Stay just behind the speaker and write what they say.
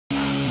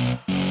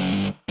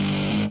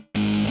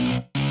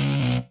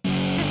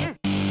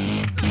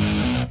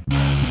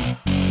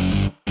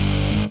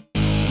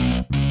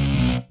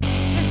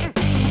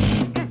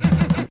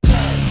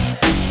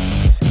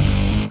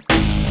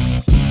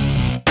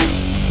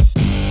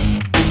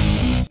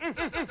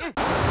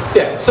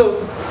Yeah,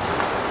 so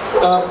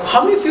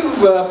how many of you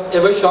have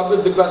ever shopped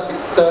with Bigbasket?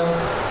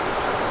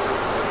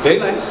 Very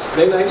nice,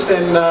 very nice.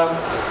 And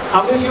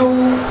how many of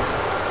you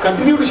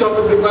continue to shop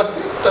with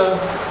Bigbasket?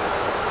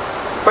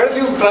 Quite a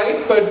few have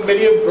tried, but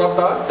many have dropped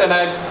out, and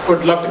I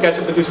would love to catch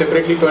up with you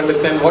separately to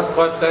understand what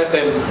caused that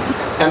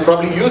and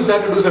probably use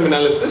that to do some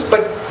analysis.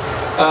 But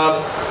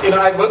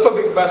I work for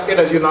Bigbasket,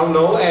 as you now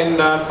know, and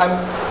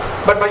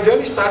but my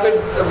journey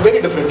started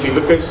very differently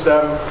because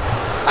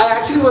I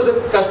actually was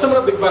a customer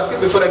of Bigbasket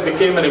before I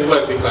became an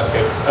employee of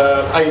Bigbasket.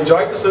 I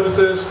enjoyed the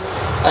services.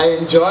 I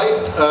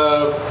enjoyed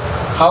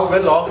how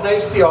well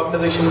organized the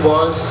organization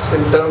was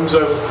in terms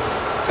of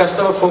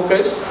customer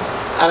focus.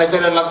 And I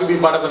said I'd love to be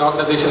part of an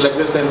organization like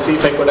this and see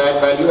if I could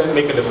add value and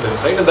make a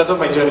difference, right? And that's how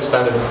my journey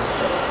started.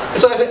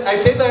 So I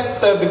say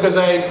that because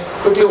I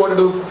quickly wanted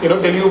to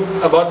tell you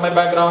about my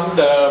background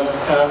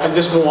and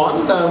just move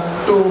on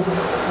to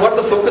what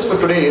the focus for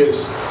today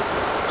is.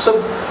 So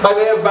by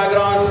way of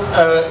background,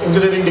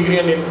 engineering degree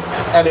and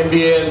an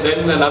MBA and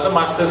then another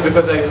master's,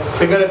 because I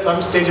figured at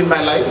some stage in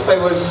my life I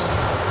was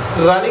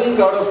running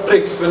out of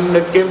tricks when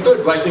it came to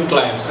advising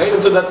clients, right?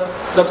 And so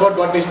that's what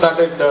got me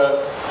started.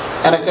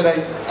 And I said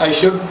I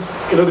should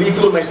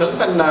retool myself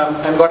and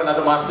got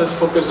another master's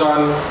focused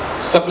on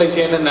supply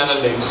chain and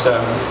analytics.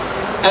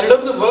 And in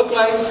terms of work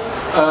life,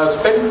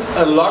 spent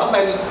a lot of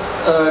my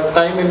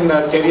time in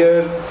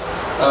career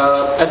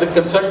as a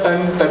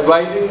consultant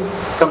advising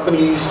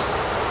companies,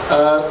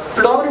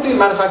 predominantly in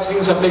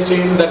manufacturing supply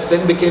chain, that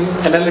then became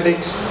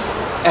analytics.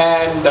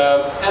 And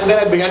then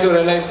I began to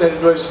realize that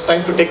it was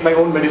time to take my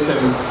own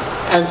medicine.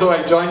 And so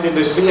I joined the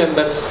industry, and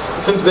that's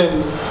since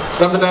then,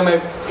 from the time I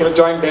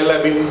joined Dell,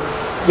 I've been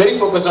very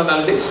focused on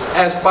analytics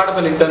as part of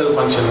an internal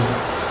function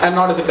and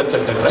not as a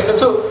consultant, right? And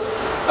so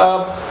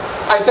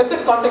I set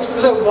that context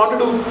because I wanted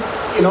to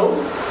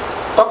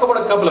talk about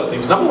a couple of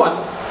things. Number one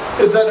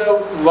is that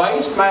a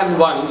wise man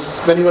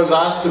once, when he was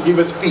asked to give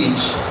a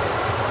speech,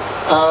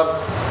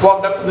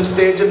 walked up to the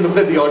stage and looked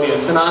at the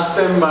audience and asked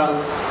them,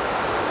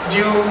 do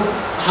you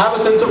have a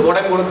sense of what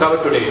I'm going to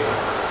cover today?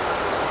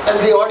 And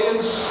the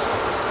audience,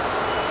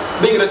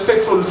 being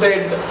respectful,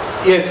 said,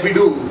 yes, we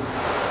do.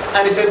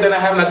 And he said, then I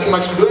have nothing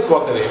much to do, and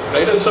walked away,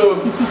 right? And so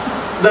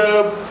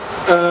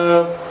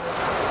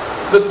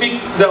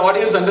the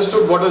audience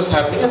understood what was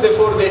happening, and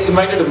therefore they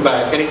invited him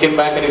back. And he came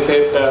back and he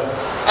said,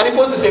 and he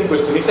posed the same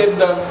question. He said,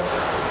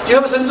 do you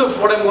have a sense of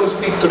what I'm going to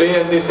speak today?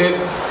 And they said,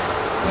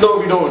 no,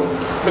 we don't,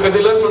 because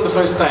they learned from the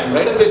first time,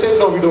 right? And they said,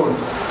 no, we don't.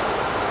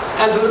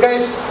 And so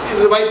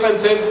the wise man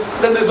said,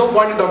 then there's no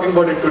point in talking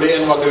about it today,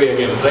 and walked away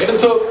again, right? And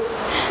so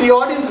the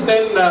audience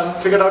then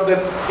figured out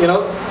that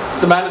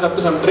the man is up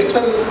to some tricks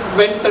and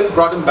went and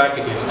brought him back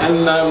again.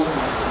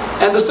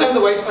 And this time the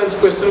wise man's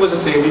question was the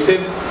same. He said,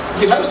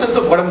 do you have a sense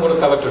of what I'm going to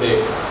cover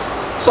today?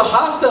 So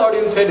half the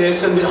audience said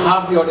yes, and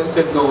half the audience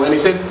said no. And he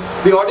said,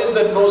 the audience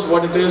that knows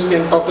what it is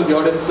can talk to the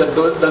audience that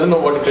doesn't know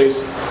what it is,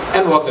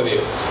 and walked away.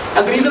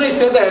 And the reason I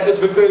say that is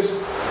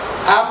because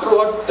after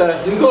what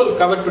Hindol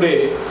covered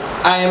today,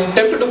 I am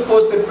tempted to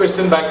pose that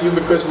question back to you,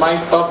 because my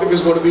topic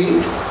is going to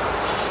be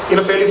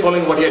fairly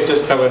following what he had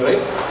just covered,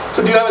 right?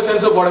 So do you have a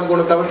sense of what I'm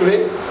going to cover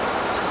today?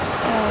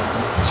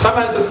 Some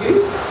answers,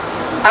 please.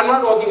 I'm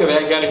not walking away,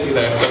 I guarantee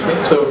that.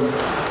 Okay?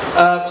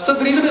 So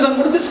the reason is I'm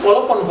going to just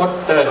follow up on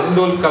what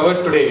Hindol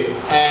covered today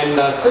and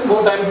spend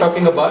more time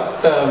talking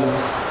about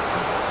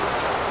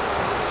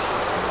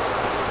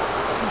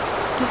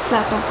this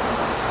laptop.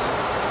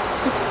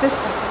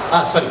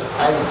 Sorry.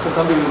 For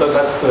some reason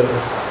that's the...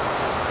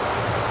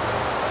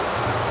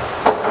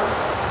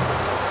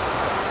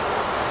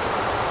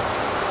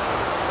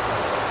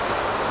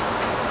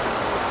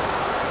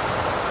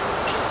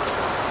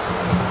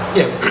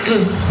 Yeah,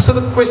 so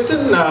the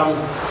question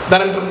that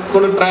I'm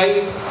going to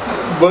try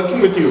working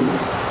with you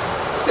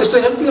is to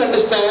help you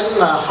understand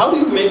how do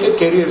you make a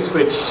career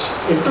switch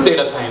into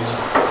data science.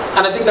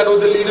 And I think that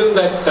was the lead-in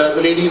that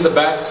the lady in the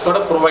back sort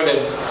of provided.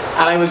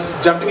 And I was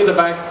jumping in the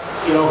back,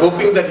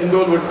 hoping that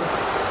Hindol would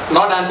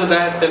not answer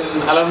that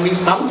and allow me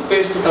some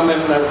space to come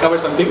and cover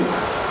something.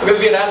 Because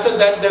if he had answered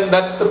that, then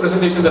that's the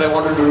presentation that I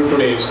wanted to do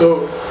today.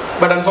 So,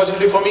 but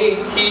unfortunately for me,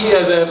 he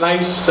as a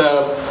nice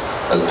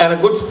and a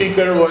good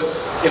speaker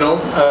was,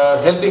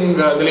 helping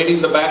the lady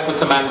in the back with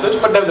some answers.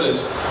 But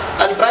nevertheless,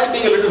 I'll try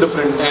being a little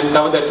different and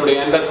cover that today.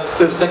 And that's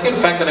the second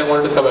fact that I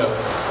wanted to cover.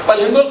 While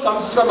Hindol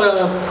comes from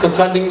a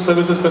consulting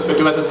services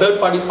perspective as a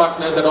third-party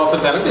partner that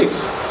offers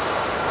analytics,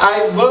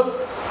 I work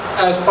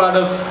as part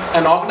of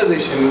an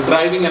organization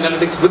driving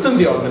analytics within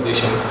the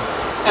organization.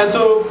 And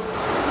so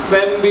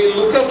when we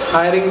look at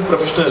hiring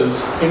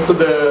professionals into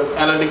the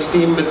analytics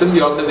team within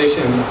the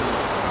organization,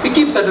 we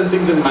keep certain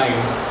things in mind.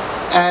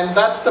 And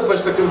that's the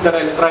perspective that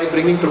I'll try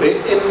bringing today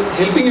in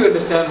helping you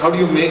understand how do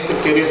you make a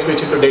career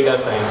switch into data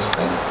science.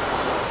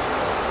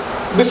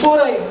 Right? Before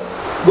I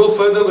go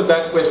further with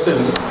that question,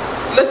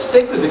 let's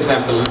take this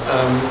example,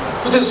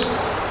 which is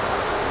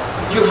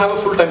you have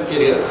a full-time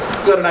career,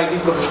 you're an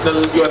IT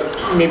professional,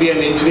 you're maybe an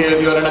engineer,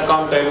 you're an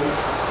accountant,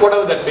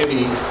 whatever that may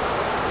be.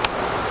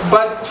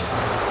 But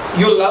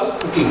you love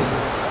cooking,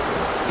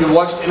 you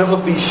watched enough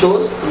of these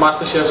shows, the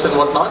Master Chefs and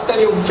whatnot,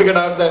 and you figured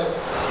out that,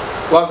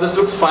 wow, this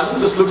looks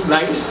fun, this looks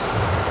nice,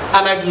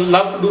 and I'd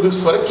love to do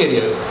this for a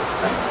career.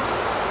 Right?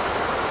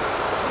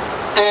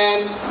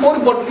 And more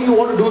importantly, you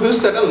want to do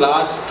this at a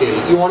large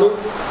scale. You want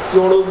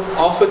to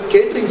offer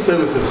catering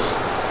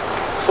services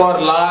for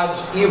large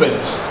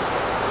events.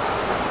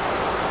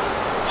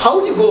 How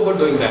do you go about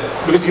doing that?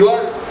 Because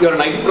you're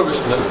an IT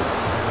professional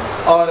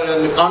or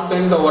an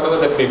accountant or whatever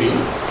that may be,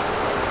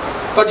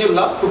 but you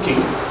love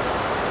cooking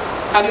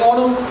and you want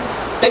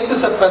to take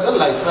this up as a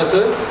life, as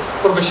a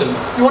profession.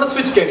 You want to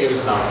switch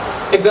careers now.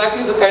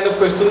 Exactly the kind of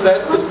question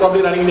that is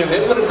probably running in your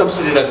head when it comes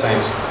to data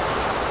science.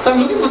 So I'm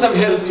looking for some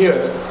help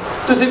here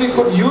to see if we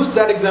could use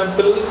that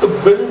example to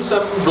build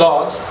some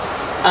blogs,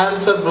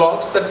 answer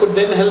blogs that could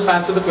then help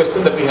answer the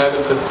question that we have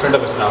in front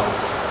of us now.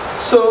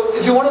 So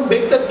if you want to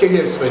make that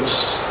career switch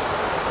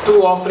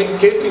to offering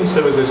catering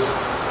services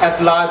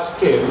at large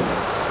scale,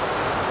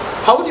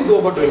 how would you go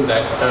about doing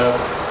that?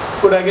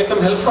 Could I get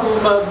some help from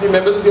the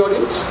members of the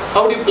audience?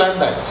 How would you plan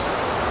that?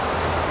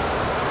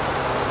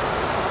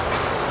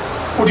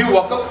 Would you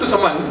walk up to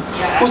someone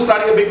who's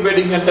planning a big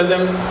wedding and tell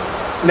them,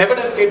 never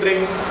done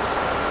catering,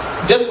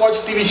 just watch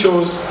TV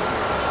shows,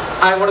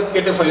 I want to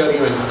cater for your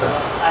event?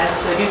 I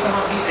study some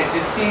of the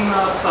existing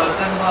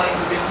person who are in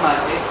this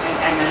market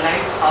and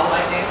analyze how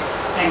I can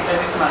enter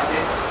this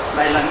market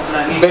by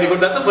learning. Very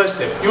good, that's the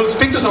first step. You will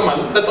speak to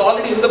someone that's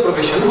already in the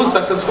profession, who's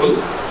successful,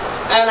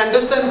 and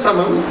understand from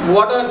him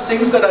what are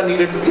things that are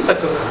needed to be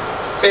successful.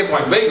 Fair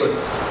point, very good.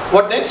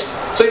 What next?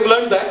 So you've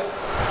learned that,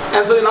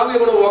 and so now we're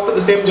going to walk to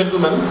the same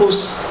gentleman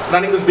who's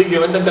running this big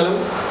event and tell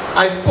him,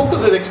 I spoke to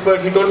this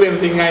expert, he told me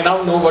everything, I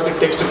now know what it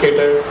takes to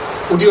cater.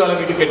 Would you allow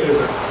me to cater?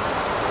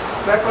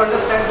 We have to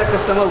understand the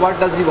customer, what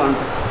does he want?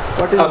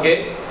 What is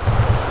okay.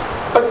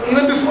 But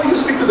even before you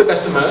speak to the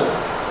customer,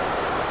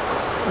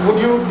 would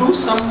you do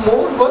some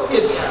more work?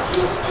 Yes.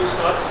 You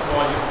start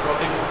small, you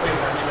probably go for your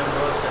family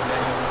members and then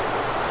you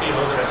see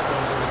how the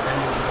response is and then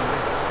you do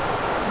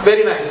it.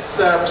 Very nice.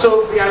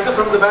 So the answer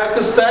from the back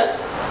is that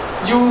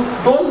you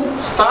don't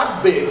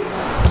start big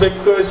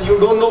because you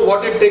don't know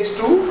what it takes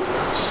to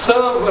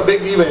serve a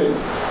big event.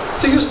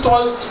 So you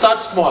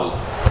start small.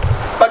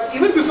 But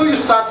even before you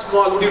start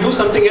small, would you do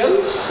something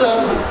else? You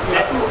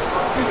have to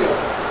upskill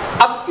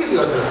yourself. Upskill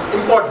yourself.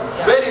 Important.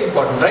 Very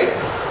important, right?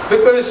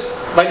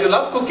 Because while you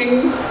love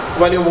cooking,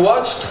 while you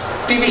watched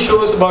TV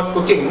shows about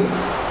cooking,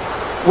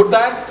 would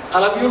that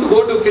allow you to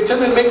go to a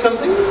kitchen and make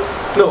something?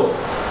 No.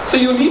 So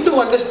you need to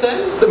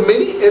understand the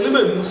many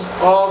elements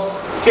of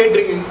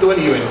catering to an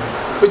event,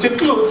 which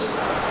includes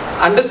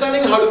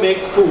understanding how to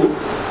make food,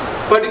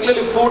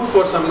 particularly food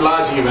for some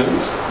large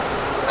events,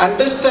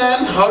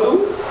 understand how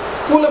to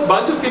pull a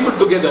bunch of people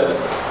together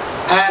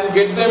and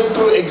get them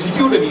to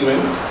execute an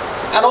event,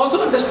 and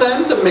also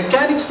understand the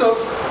mechanics of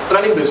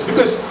running this,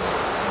 because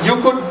you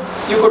could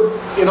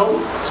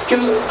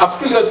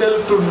upskill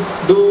yourself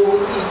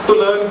to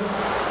learn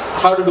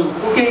how to do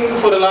cooking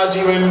for a large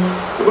event.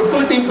 You could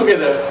pull a team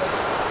together.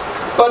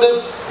 But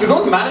if you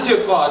don't manage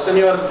your costs and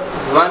you are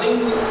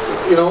running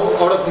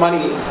out of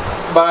money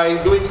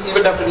by doing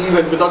event after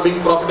event without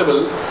being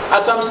profitable,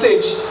 at some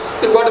stage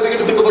you've got to begin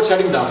to think about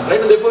shutting down, right?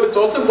 And therefore it's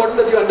also important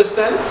that you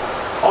understand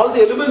all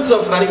the elements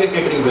of running a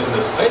catering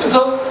business, right? And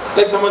so,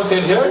 like someone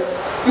said here,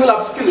 you will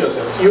upskill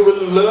yourself. You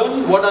will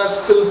learn what are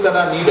skills that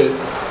are needed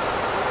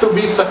to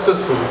be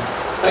successful,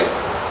 right?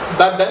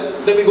 That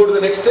done, then we go to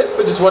the next step,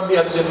 which is what the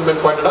other gentleman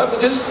pointed out,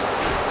 which is,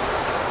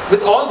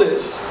 with all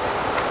this,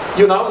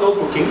 you now know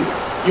cooking,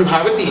 you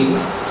have a team,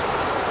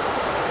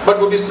 but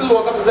would you still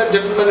walk up to that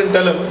gentleman and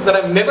tell him that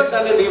I've never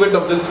done an event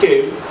of this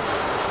scale,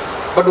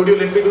 but would you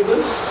let me do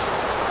this?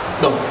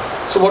 No.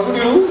 So what would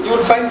you do? You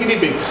would find guinea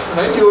pigs,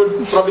 right? You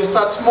would probably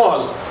start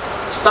small.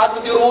 Start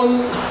with your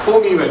own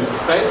home event,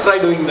 right? Try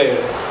doing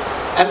there.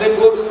 And then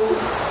go to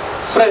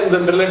friends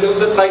and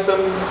relatives and try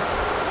some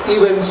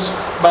events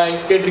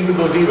by catering to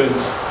those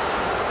events.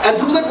 And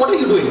through that, what are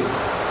you doing?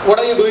 What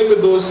are you doing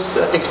with those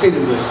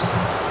experiences?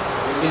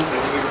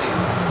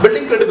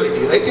 Building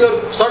credibility, right?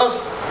 You're sort of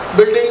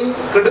building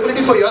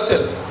credibility for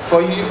yourself,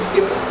 for you,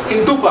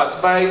 in two parts,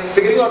 by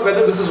figuring out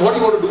whether this is what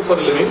you want to do for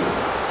a living,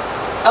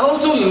 and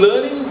also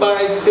learning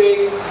by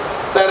saying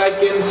that I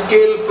can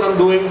scale from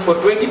doing for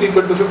 20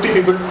 people to 50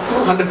 people to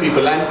 100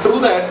 people, and through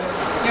that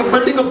you're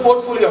building a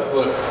portfolio of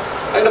work,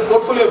 and a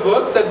portfolio of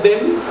work that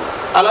then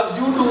allows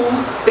you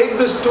to take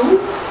this to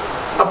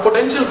a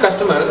potential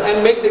customer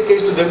and make the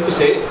case to them to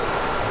say,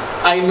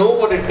 I know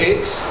what it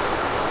takes,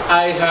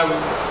 I have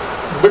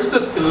built the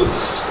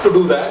skills to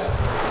do that,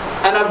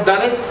 and I've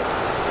done it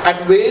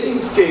at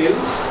varying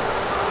scales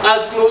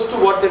as close to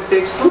what it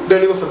takes to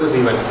deliver for this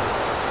event,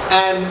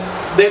 and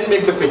then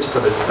make the pitch for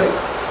this, right?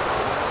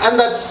 And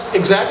that's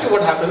exactly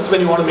what happens when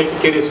you want to make a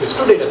career switch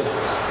to data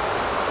science.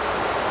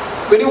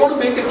 When you want to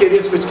make a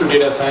career switch to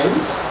data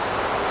science,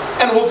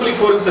 and hopefully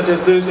forums such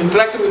as this,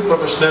 interacting with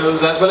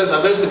professionals as well as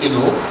others that you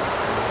know,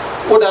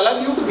 would allow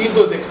you to meet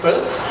those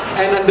experts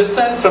and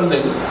understand from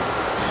them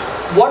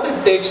what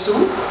it takes to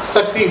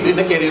succeed in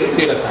a career in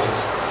data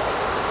science.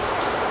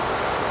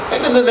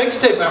 Right? And the next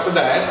step after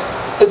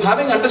that is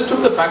having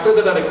understood the factors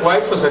that are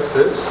required for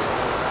success,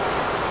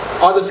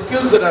 or the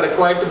skills that are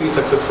required to be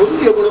successful,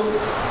 you're going to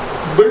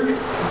build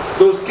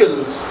those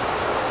skills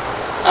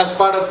as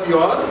part of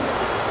your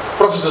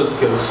professional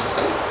skills.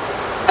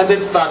 Right? And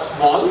then start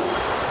small,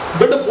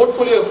 build a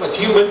portfolio of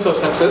achievements or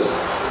success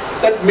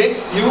that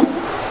makes you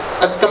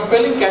a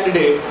compelling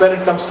candidate when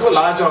it comes to a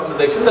large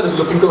organization that is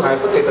looking to hire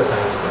for data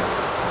science.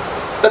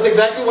 That's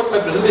exactly what my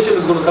presentation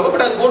is going to cover,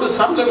 but I'll go to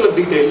some level of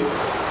detail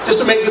just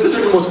to make this a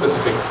little more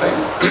specific.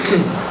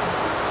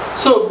 Right?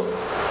 So,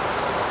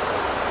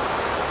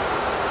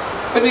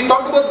 when we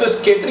talked about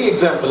this catering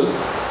example,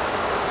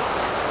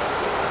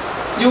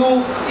 you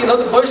know,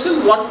 the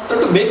person wanted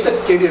to make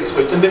that career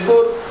switch, and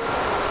therefore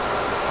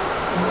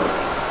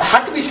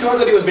had to be sure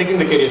that he was making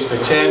the career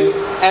switch.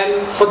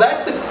 And for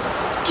that, the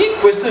key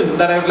question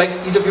that I would like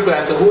each of you to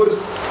answer, who is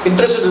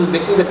interested in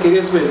making that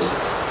career switch,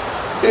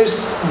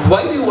 is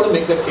why do you want to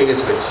make that career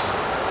switch?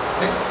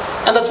 Right?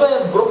 And that's why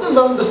I've broken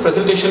down this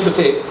presentation to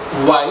say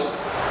why,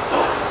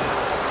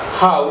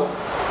 how,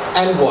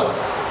 and what.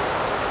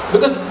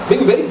 Because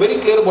being very, very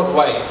clear about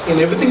why in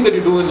everything that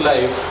you do in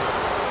life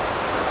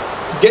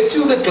gets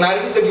you the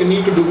clarity that you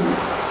need to do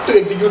to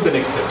execute the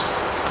next steps.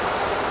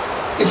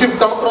 If you've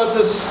come across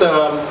this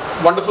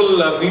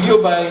wonderful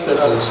video by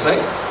Earls,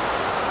 right,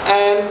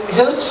 and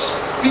helps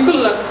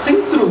people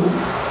think through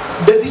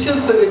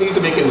decisions that they need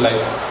to make in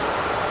life,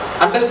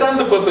 understand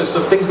the purpose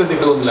of things that they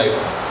do in life.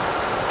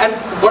 And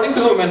according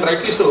to him, and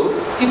rightly so,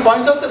 he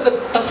points out that the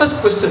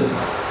toughest question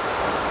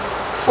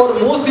for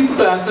most people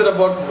to answer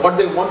about what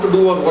they want to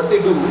do or what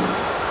they do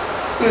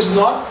is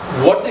not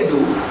what they do.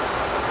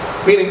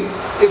 Meaning,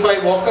 if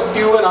I walk up to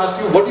you and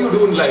ask you, what do you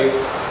do in life?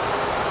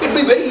 It'd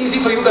be very easy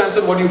for you to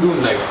answer what you do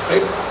in life,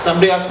 right?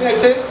 Somebody asks me, I'd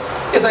say,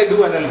 yes, I do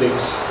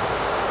analytics.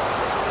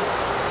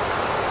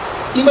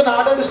 Even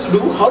harder is to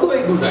do, how do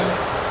I do that?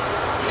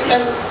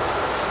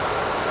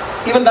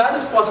 And even that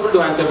is possible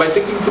to answer by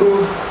thinking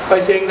through, by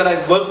saying that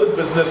I work with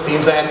business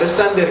teams, I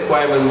understand their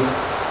requirements,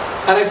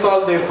 and I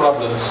solve their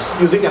problems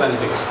using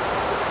analytics.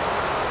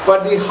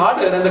 But the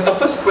harder and the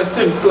toughest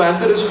question to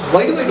answer is,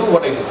 why do I do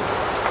what I do?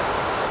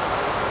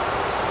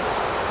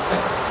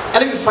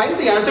 And if you find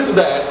the answer to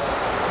that,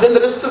 then the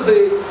rest of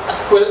the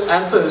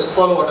answers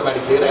follow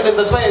automatically, right? And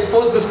that's why I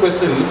pose this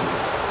question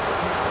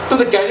to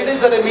the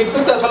candidates that I meet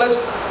with, as well as,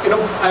 you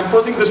know, I'm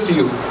posing this to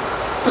you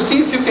to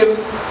see if you can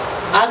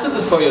answer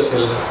this for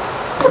yourself.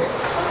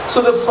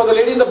 So for the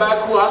lady in the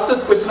back who asked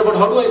the question about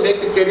how do I make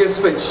a career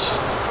switch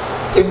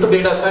into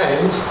data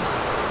science,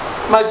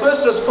 my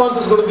first response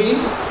is going to be,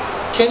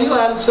 can you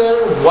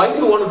answer why do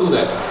you want to do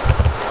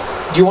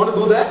that? Do you want to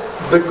do that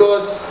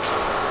because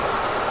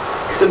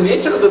the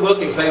nature of the work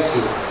excites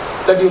you?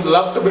 That you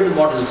love to build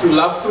models, you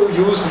love to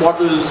use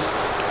models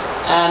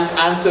and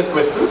answer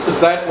questions? Is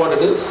that what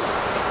it is?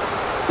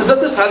 Is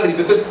that the salary?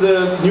 Because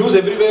the news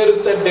everywhere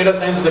is that data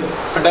science is a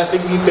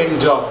fantastically paying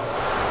job.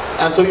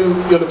 And so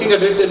you're looking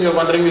at it and you're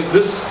wondering, is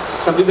this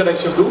something that I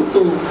should do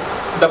to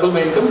double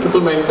my income,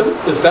 triple my income?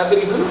 Is that the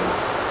reason?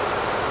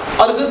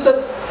 Or is it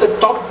that the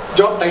top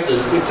job title,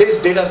 it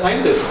says data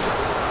scientist?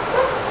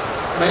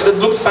 Right? It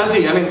looks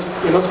fancy. I mean,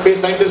 you know,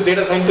 space scientist,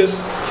 data scientist,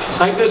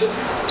 scientist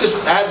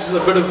just adds a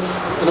bit of,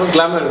 you know,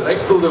 glamour,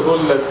 right, to the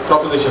whole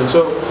proposition.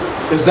 So,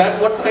 is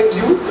that what drives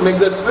you to make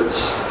that switch?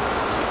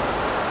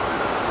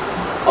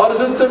 Or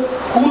is it the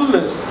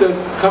coolness, the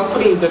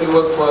company that you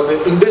work for,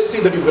 the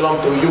industry that you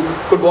belong to? You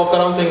could walk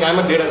around saying, I'm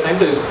a data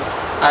scientist,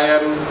 I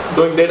am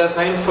doing data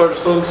science for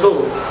so and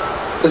so.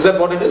 Is that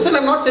what it is? And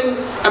I'm not saying,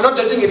 I'm not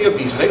judging any of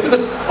these, right?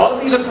 Because all of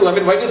these are true. I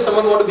mean, why does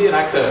someone want to be an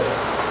actor?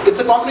 It's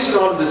a combination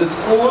of all of this. It's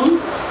cool,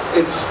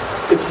 it's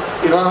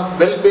you know,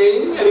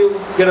 well-paying, and you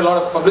get a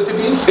lot of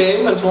publicity,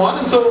 fame, and so on.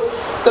 And so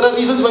there are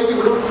reasons why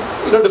people do,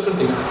 you know, different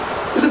things.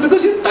 Is it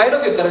because you're tired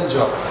of your current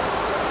job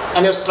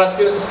and you're stuck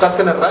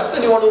in a rut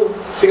and you want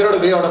to figure out a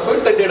way out of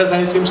it? And data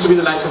science seems to be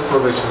the natural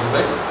progression,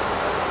 right?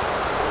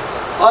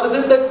 Or is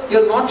it that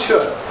you're not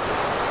sure?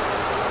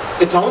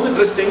 It sounds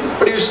interesting,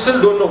 but you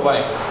still don't know why.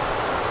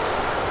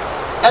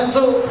 And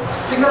so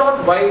figure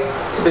out why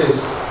it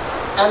is.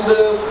 And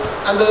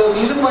the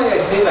reason why I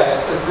say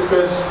that is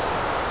because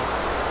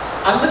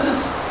unless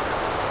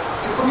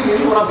it could be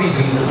any one of these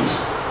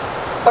reasons,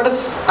 but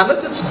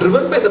unless it's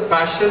driven by the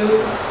passion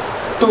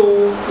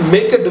to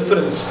make a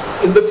difference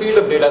in the field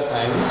of data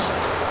science,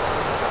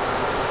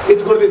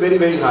 it's going to be very,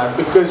 very hard,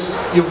 because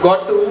you've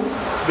got to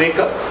wake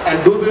up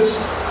and do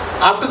this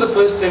after the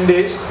first 10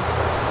 days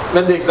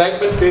when the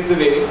excitement fades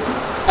away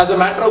as a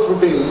matter of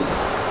routine,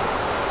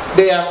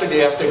 day after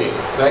day after day,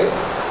 right?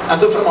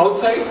 And so from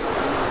outside,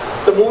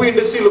 the movie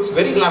industry looks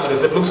very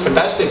glamorous, it looks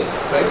fantastic,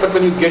 right? But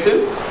when you get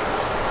in,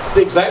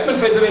 the excitement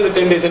fades away in the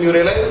 10 days and you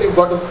realize that you've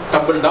got to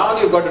tumble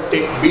down, you've got to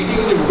take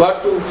beating, you've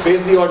got to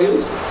face the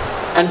audience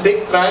and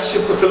take trash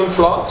if the film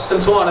flops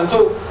and so on. And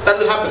so that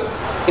will happen.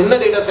 In the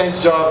data science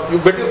job, you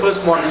build your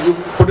first model, you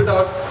put it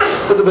out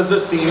to the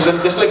business teams,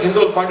 and just like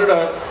Hindul pointed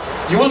out,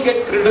 you will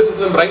get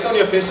criticism right on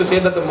your face to say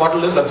that the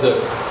model is absurd.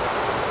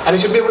 And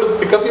you should be able to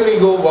pick up your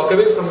ego, walk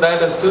away from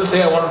that and still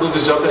say, I want to do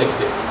this job the next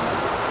day.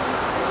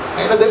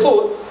 Right? And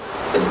therefore,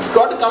 it's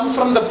got to come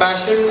from the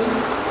passion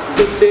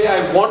to say,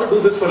 I want to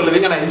do this for a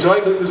living and I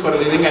enjoy doing this for a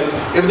living, and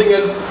everything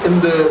else in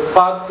the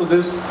path to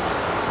this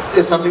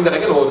is something that I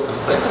can overcome.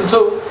 Right? And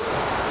so,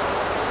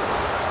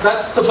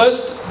 that's the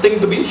first thing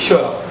to be sure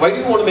of. Why do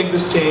you want to make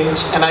this change,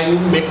 and are you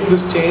making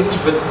this change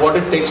with what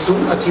it takes to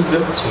achieve the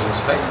change,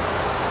 right?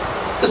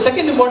 The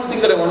second important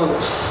thing that I want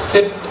to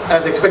set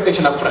as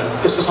expectation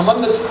upfront is for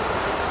someone that's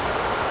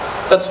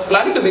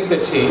planning to make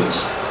that change,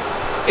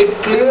 it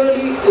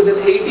clearly is an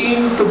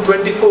 18 to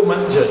 24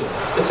 month journey.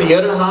 It's a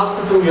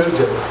 1.5 to 2 year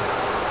journey.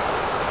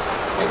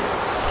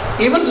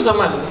 Right? Even for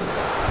someone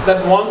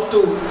that wants to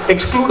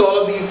exclude all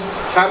of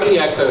these family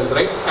actors,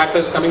 right?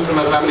 Actors coming from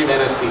a family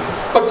dynasty.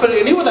 But for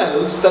anyone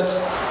else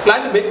that's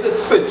planning to make that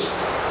switch,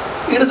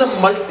 it is a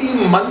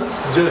multi-month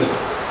journey.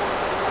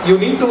 You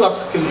need to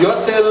upskill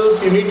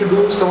yourself, you need to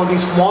do some of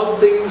these small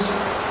things,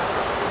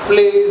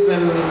 plays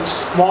and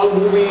small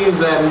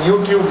movies and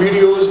YouTube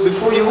videos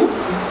before you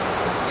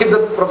hit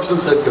the professional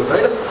circuit,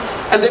 right?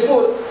 And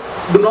therefore,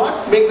 do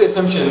not make the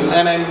assumption,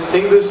 and I'm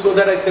saying this so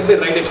that I set the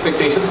right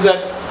expectations,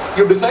 that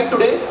you decide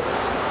today,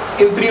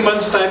 in 3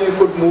 months' time you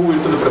could move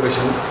into the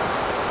profession,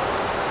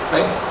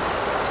 right?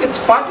 It's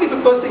partly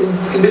because the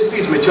industry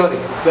is maturing.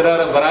 There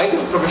are a variety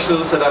of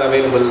professionals that are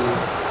available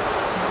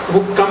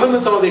who come in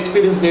with some of the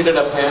experience needed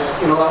up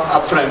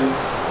front.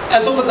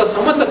 And so for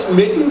someone that's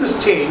making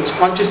this change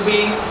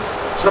consciously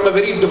from a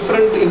very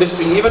different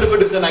industry, even if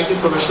it is an IT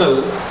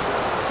professional,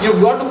 you've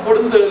got to put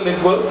in the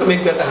legwork to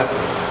make that happen.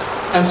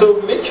 And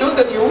so make sure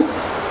that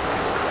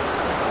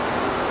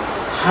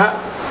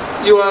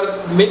you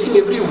are making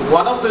every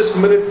one of this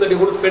minute that you're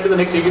going to spend in the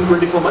next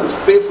 18-24 months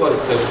pay for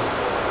itself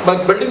by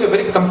building a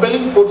very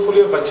compelling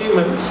portfolio of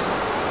achievements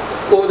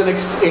over the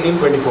next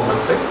 18-24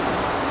 months,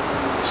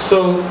 right?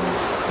 So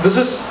this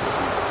is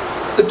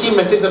the key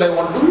message that I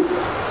want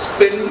to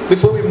spend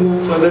before we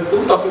move further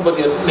to talking about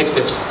the next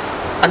steps.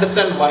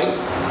 Understand why,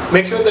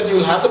 make sure that you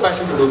will have the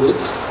passion to do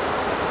this,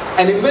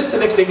 and invest the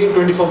next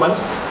 18-24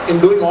 months in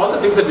doing all the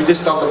things that we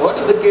just talked about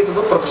in the case of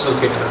a professional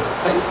caterer,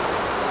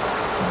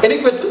 right?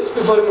 Any questions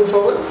before we move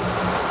forward?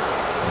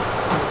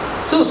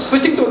 So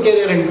switching to a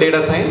career in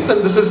data science,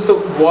 and this is the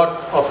what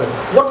of it.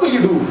 What will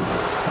you do?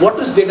 What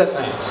is data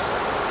science?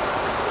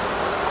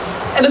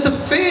 And it's a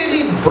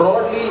fairly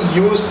broadly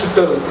used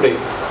term today.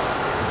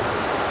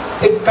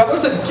 It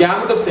covers a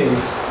gamut of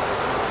things,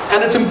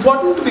 and it's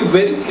important to be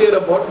very clear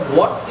about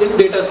what in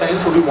data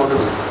science would you want to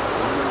do.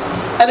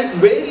 And it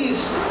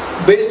varies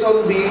based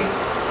on the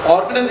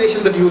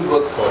organization that you will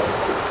work for.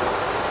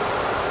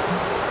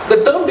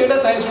 The term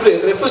data science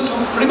today refers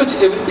to pretty much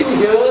everything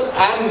here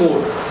and more,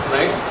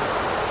 right?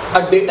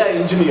 A data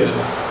engineer,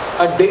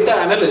 a data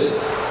analyst,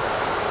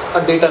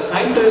 a data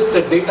scientist,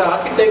 a data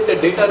architect,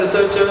 a data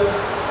researcher.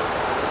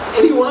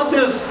 Any one of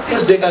this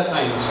is data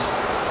science.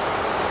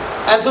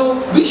 And so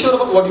be sure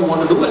about what you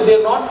want to do, and they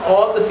are not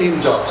all the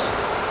same jobs.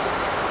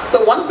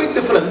 The one big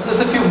difference is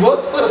if you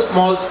work for a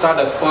small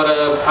startup or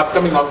an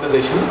upcoming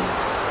organization,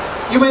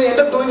 you may end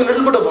up doing a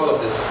little bit of all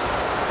of this.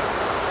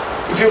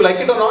 If you like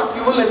it or not,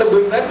 you will end up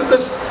doing that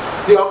because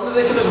the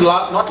organization is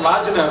not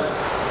large enough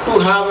to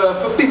have a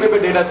 50-member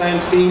data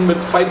science team with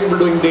 5 people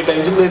doing data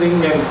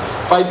engineering and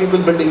 5 people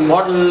building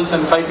models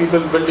and 5 people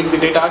building the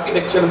data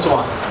architecture and so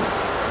on.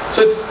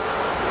 So it's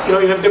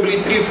inevitably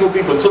 3-4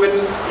 people. So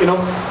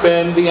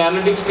when the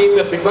analytics team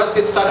at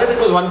Bigbasket started, it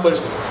was 1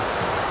 person.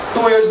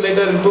 2 years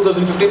later, in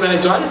 2015, when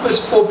I joined, it was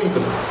 4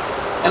 people.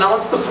 And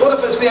amongst the 4 of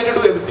us, we had to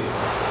do everything.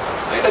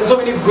 Right? And so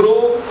when you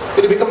grow,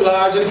 when you become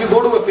large, and if you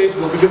go to a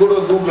Facebook, if you go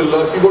to a Google,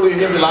 or if you go to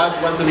any of the large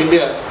ones in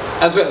India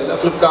as well, a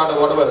Flipkart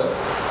or whatever,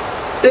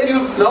 then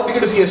you now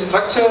begin to see a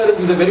structure, and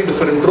these are very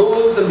different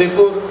roles, and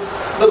therefore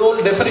the role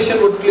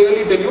definition would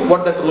clearly tell you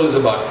what that role is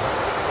about.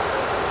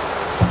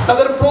 Now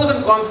there are pros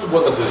and cons to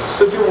both of this.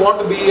 So if you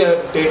want to be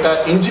a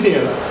data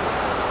engineer,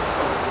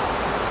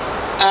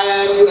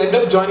 and you end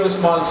up joining a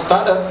small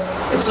startup,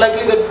 it's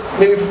likely that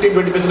maybe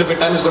 15-20% of your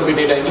time is going to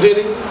be data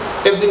engineering,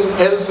 everything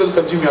else will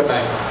consume your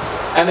time.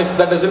 And if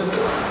that doesn't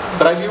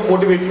drive you,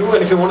 motivate you,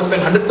 and if you want to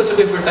spend 100%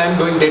 of your time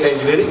doing data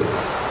engineering,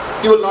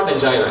 you will not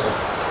enjoy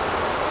that.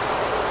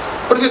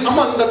 But if you're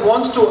someone that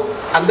wants to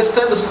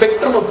understand the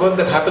spectrum of work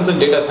that happens in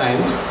data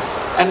science,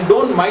 and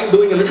don't mind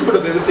doing a little bit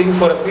of everything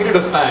for a period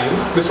of time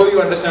before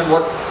you understand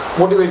what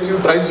motivates you,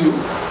 drives you,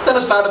 then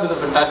a startup is a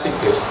fantastic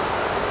place.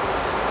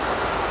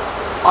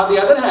 On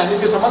the other hand,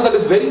 if you're someone that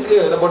is very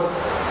clear about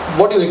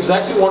what you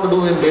exactly want to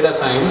do in data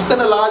science, then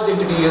a large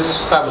entity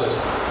is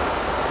fabulous,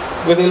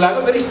 where they'll have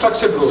a very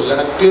structured role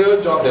and a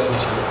clear job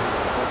definition.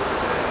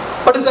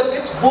 But if that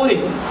gets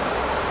boring,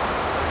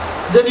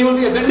 then you will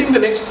be attending the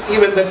next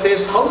event that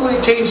says, how do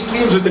I change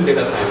streams within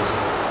data science?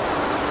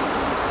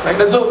 Right?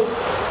 And so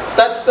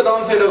that's the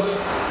downside of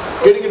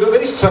getting into a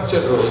very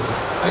structured role.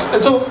 Right?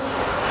 And so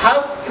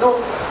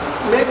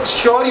make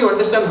sure you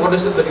understand what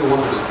is it that you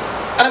want to do.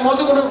 And I'm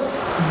also going to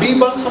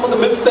debunk some of the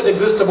myths that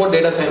exist about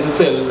data science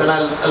itself, and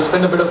I'll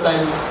spend a bit of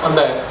time on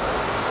that.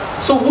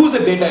 So who's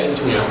a data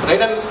engineer,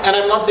 right? And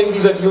I'm not saying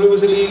these are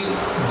universally,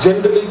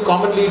 generally,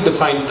 commonly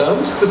defined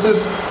terms. This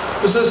is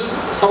This is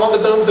some of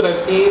the terms that I've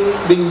seen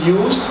being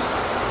used,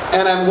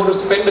 and I'm going to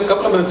spend a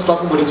couple of minutes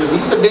talking about each of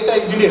these. A data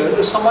engineer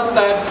is someone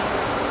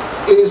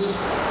that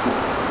is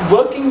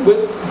working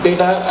with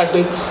data at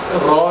its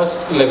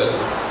rawest level,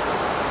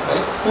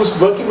 right? Who's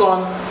working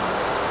on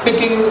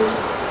picking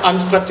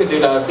unstructured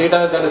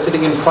data that is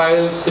sitting in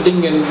files,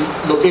 sitting in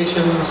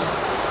locations,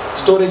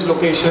 storage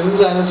locations,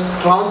 and is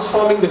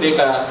transforming the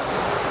data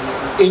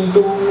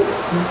into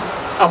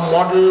a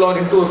model or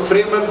into a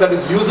framework that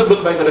is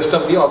usable by the rest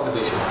of the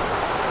organization.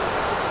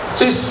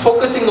 So he's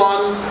focusing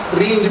on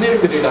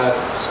re-engineering the data,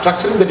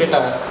 structuring the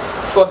data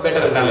for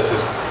better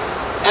analysis.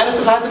 And it's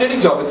a fascinating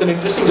job, it's an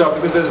interesting job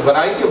because there's a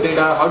variety of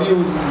data. How do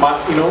you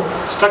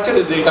structure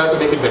the data to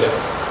make it better?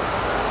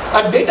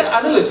 A data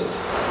analyst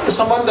is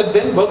someone that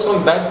then works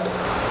on that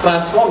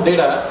transformed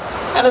data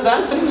and is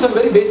answering some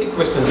very basic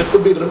questions. It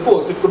could be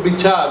reports, it could be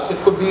charts, it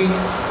could be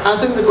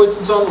answering the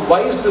questions on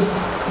why is this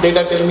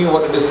data telling me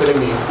what it is telling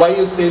me? Why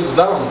is sales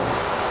down?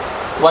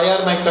 Why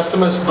are my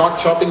customers not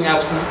shopping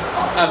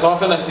as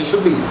often as they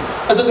should be?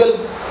 And so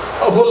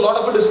a whole lot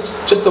of it is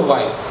just the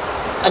why.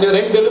 And your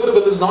end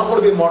deliverable is not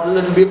going to be a model,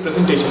 it will be a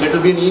presentation, it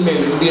will be an email,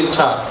 it will be a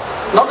chart.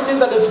 Not to say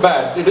that it's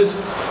bad. It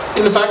is,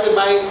 in fact, in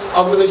my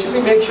organization,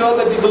 we make sure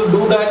that people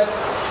do that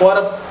for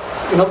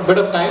a bit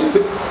of time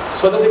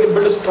so that they can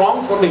build a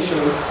strong foundation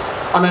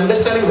on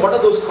understanding what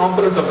are those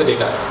components of the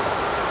data.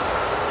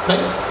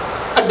 Right?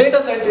 A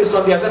data scientist,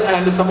 on the other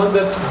hand, is someone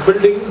that's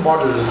building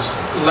models,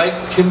 like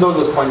Hindol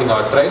was pointing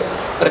out, right?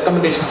 A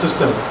recommendation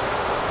system,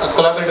 a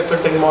collaborative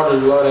filtering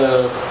model, or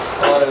a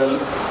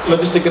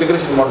logistic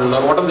regression model,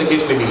 or whatever the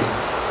case may be.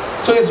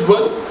 So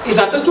he's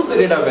understood the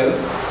data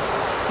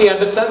well, he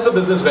understands the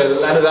business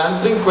well, and is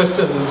answering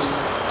questions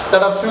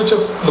that are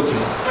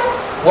future-looking.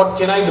 What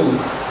can I do?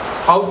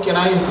 How can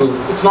I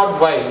improve? It's not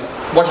why,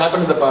 what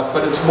happened in the past,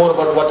 but it's more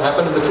about what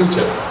happened in the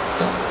future.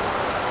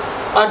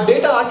 A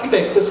data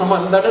architect is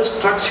someone that is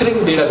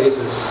structuring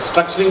databases,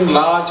 structuring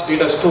large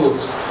data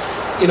stores.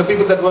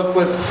 People that work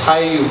with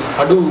Hive,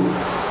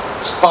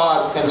 Hadoop,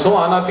 Spark, and so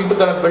on are people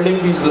that are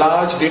building these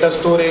large data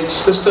storage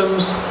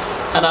systems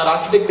and are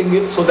architecting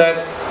it so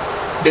that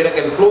data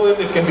can flow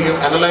in, it can be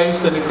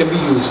analyzed, and it can be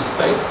used,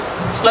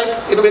 right? It's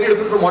like, very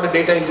different from what a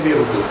data engineer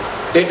would do.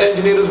 Data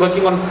engineer is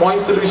working on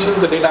point solutions,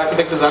 the data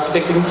architect is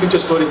architecting future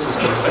storage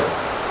systems,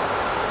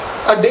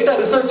 right? A data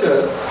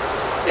researcher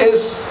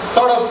is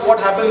sort of what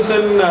happens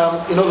in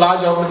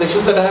large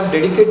organizations that have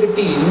dedicated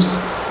teams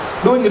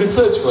doing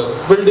research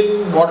work,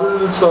 building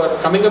models or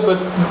coming up with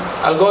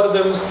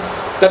algorithms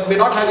that may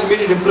not have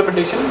immediate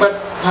implementation but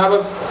have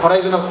a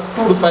horizon of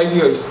 2 to 5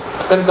 years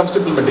when it comes to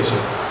implementation.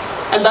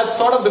 And that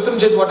sort of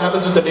differentiates what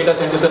happens with the data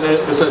scientist and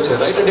a researcher,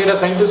 right? A data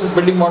scientist is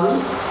building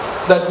models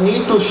that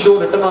need to show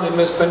return on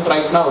investment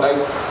right now,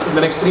 right? In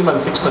the next 3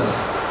 months, 6 months.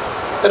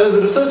 Whereas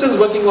the researcher is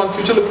working on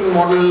future-looking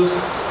models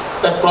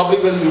that probably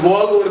will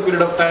evolve over a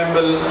period of time,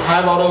 will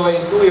have ROI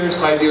in 2 years,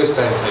 5 years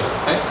time frame,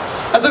 right?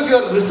 And so if you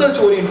are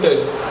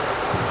research-oriented,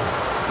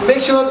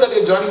 make sure that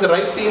you're joining the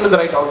right team and the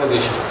right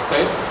organization,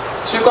 right?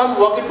 So you can't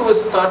walk into a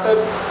startup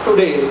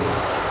today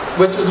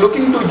which is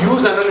looking to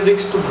use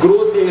analytics to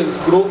grow sales,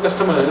 grow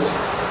customers,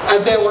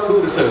 and say, I want to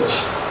do research.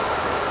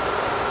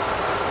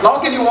 Now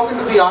can you walk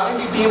into the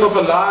R&D team of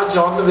a large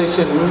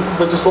organization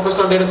which is focused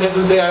on data science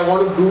and say, I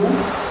want to do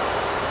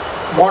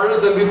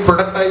models that will be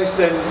productized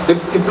and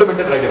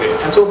implemented right away.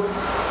 And so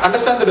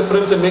understand the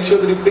difference and make sure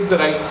that you pick the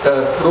right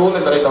role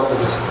and the right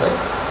organization, right?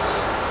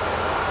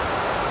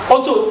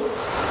 Also,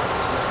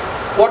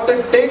 what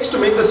it takes to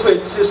make the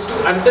switch is to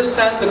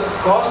understand the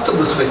cost of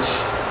the switch.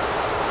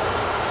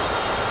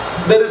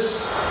 There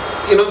is,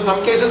 in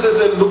some cases there's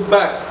a look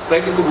back,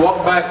 right? You could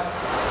walk back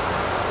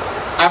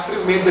after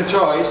you've made the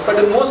choice,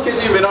 but in most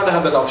cases you may not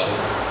have that option.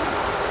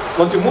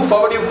 Once you move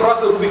forward, you've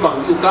crossed the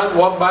Rubicon. You can't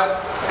walk back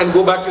and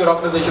go back to your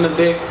organization and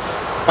say,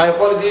 my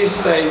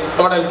apologies, I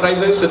thought I'll try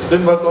this, it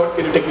didn't work out,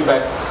 can you take me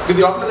back? Because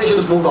the organization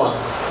has moved on.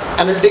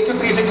 And it'll take you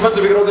 3-6 months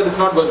to figure out that it's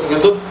not working.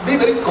 And so be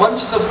very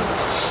conscious of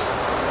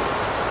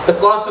the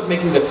cost of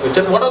making that switch.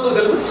 And what are those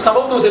elements? Some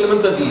of those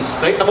elements are these,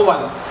 right? Number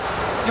one,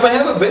 you may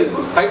have a very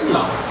good title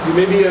now. You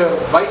may be a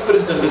vice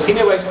president, a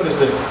senior vice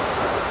president.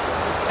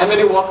 And when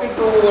you walk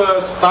into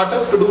a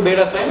startup to do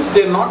data science,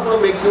 they're not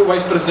going to make you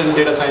vice president in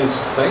data science,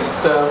 right?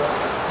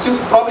 So you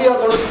probably are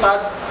going to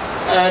start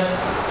at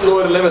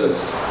lower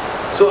levels.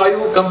 So are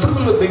you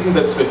comfortable with making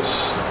that switch?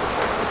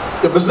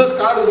 Your business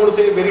card is going to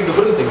say very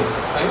different things,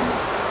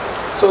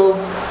 right? So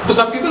to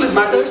some people it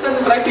matters,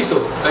 and rightly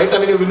so, right? I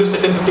mean, you've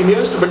invested 10-15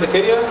 years to build a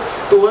career,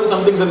 to earn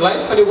some things in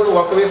life, and you're going to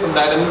walk away from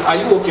that, and are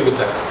you okay with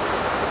that?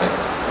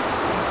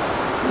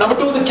 Right? Number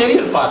two, the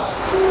career path.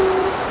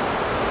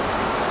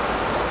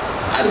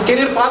 And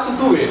career paths in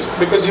 2 ways,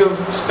 because you've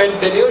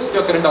spent 10 years in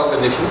your current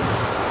organization.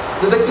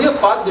 There's a clear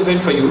path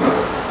defined for you,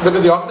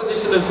 because the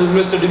organization has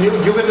invested in you,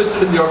 you've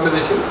invested in the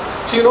organization,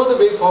 so you know the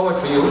way forward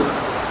for you.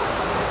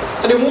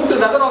 And you move to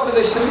another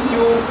organization,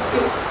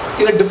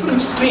 in a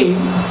different stream,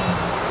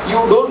 you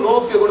don't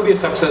know if you're going to be a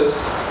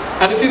success.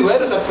 And if you were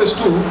a success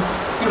too,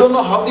 you don't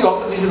know how the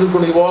organization is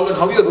going to evolve and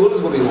how your role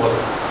is going to evolve.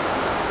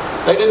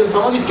 right? And in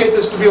some of these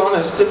cases, to be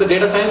honest, in the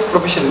data science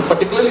profession,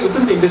 particularly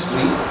within the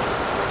industry,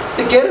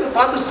 the career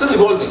path is still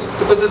evolving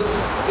because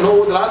it's,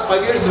 over the last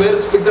 5 years is where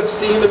it's picked up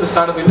steam in the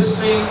startup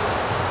industry,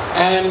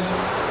 and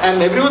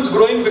everyone's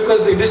growing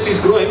because the industry is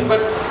growing, but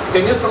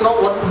 10 years from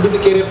now, what would be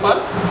the career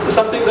path is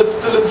something that's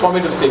still in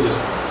formative stages.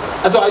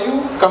 And so are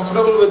you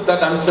comfortable with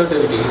that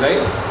uncertainty,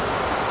 right?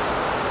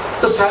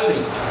 The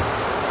salary.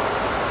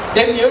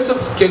 10 years of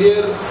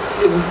career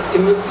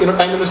in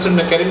time invested in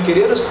a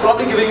career is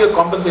probably giving you a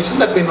compensation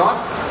that may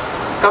not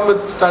come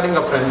with starting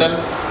upfront. And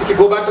if you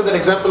go back to that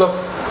example of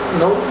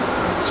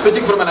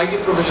switching from an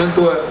IT professional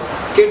to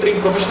a catering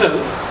professional,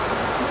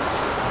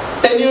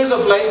 10 years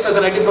of life as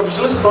an IT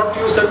professional has brought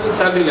you certain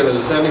salary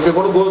levels. And if you're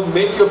going to go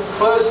make your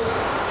first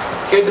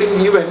catering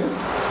event,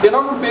 they're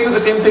not going to pay you the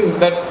same thing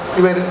that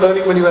you were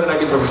earning when you were an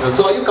IT professional.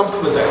 So are you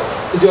comfortable with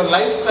that? Is your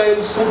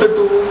lifestyle suited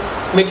to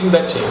making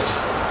that change?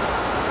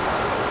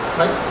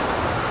 Right?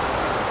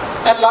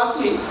 And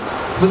lastly,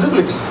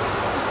 visibility.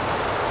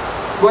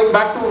 Going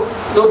back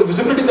to the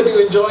visibility that you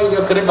enjoy in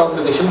your current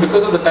organization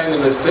because of the time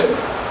invested,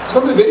 it's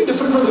going to be very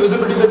different from the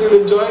visibility that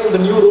you'll enjoy in the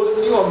new role in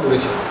the new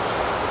organization.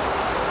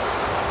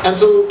 And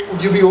so,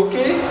 would you be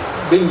okay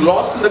being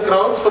lost in the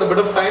crowd for a bit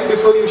of time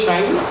before you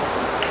shine?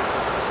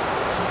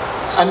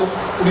 And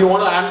would you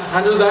want to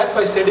handle that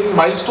by setting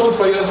milestones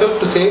for yourself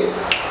to say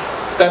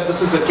that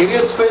this is a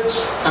career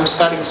switch, I'm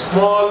starting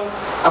small,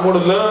 I'm going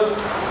to learn,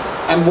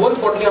 and more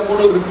importantly, I'm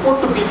going to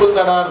report to people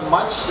that are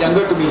much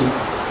younger to me.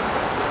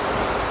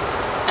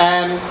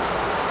 And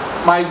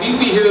my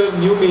VP here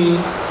knew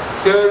me,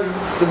 here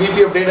the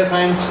VP of data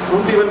science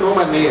wouldn't even know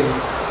my name,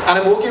 and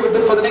I'm okay with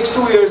it for the next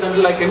 2 years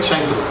until I can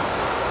shine through.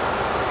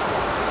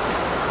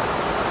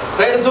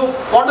 Right? And so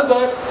ponder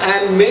that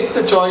and make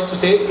the choice to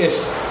say,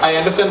 yes, I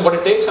understand what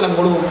it takes, and I'm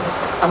going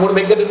to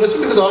make that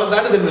investment because all of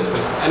that is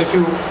investment. And if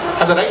you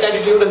have the right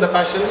attitude and the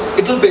passion,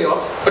 it will pay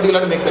off, but you'll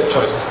have to make that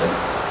choice. Right?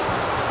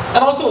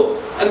 And also,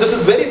 and this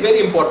is very, very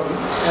important,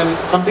 and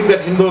something that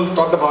Hindol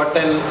talked about,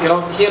 and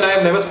he and I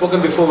have never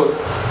spoken before.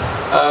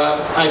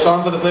 I saw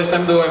him for the first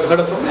time, though I've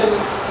heard of him,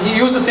 and he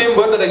used the same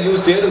word that I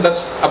used here, and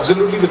that's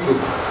absolutely the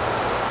truth.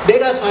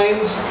 Data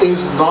science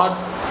is not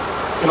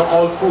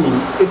all cool.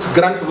 It's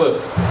grunt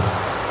work.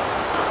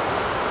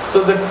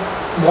 So the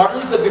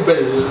models that we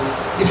build,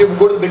 if you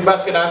go to the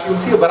Bigbasket app, you'll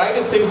see a variety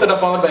of things that are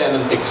powered by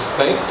analytics,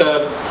 right?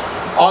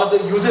 All of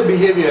the user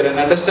behavior and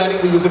understanding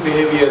the user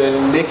behavior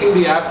and making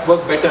the app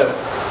work better.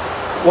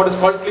 What is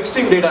called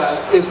clickstream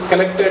data is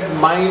collected,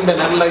 mined, and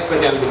analyzed by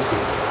the analytics team.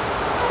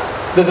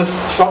 There's a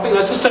shopping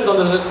assistant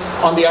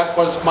on the app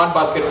called Smart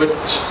Basket, which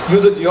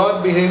uses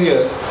your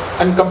behavior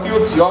and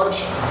computes your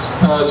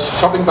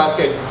shopping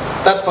basket.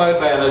 That's powered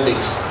by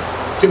analytics.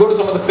 If you go to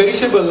some of the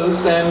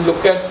perishables and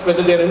look at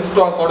whether they're in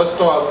stock, out of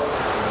stock,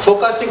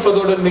 forecasting for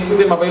those and making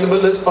them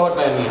available is powered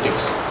by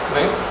analytics.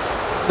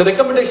 Right? The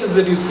recommendations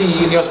that you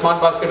see in your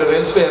Smart Basket or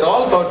elsewhere are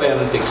all powered by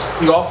analytics.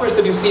 The offers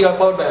that you see are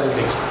powered by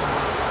analytics.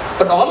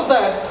 But all of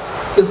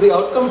that is the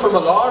outcome from a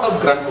lot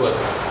of grunt work.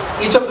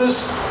 Each of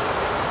this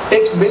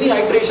takes many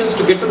iterations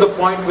to get to the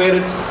point where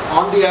it's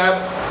on the app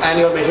and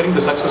you're measuring the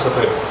success of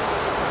it.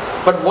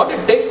 But what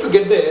it takes to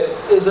get there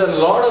is a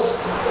lot of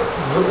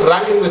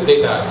wrangling with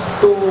data,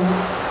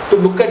 to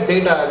look at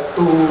data,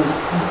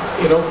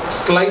 to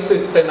slice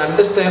it and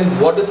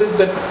understand what is it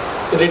that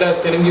the data is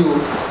telling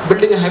you,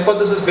 building a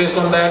hypothesis based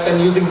on that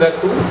and using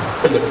that to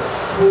build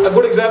it. A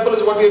good example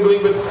is what we are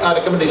doing with our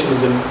recommendation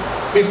engine.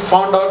 We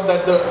found out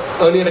that the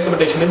earlier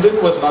recommendation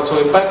engine was not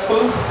so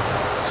impactful.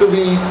 So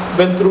we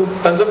went through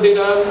tons of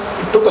data.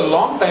 It took a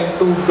long time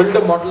to build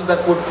a model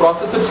that would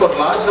process it for a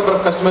large number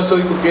of customers so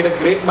you could get a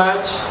great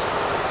match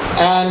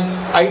and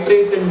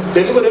iterate and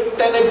deliver it,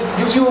 and it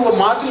gives you a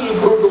marginal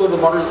improvement over the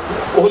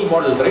whole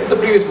model, right? The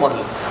previous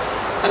model.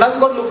 And now we've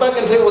got to look back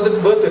and say, was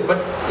it worth it? But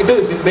it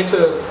is. It makes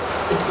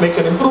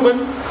an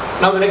improvement.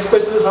 Now the next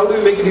question is, how do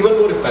we make it even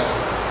more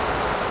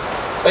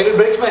impactful? Right? It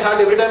breaks my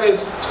heart every time I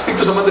speak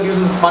to someone that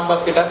uses the Smart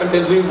Basket app and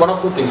tells me one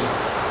of two things.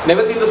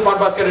 Never seen the Smart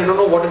Basket, I don't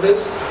know what it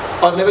is,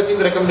 or never seen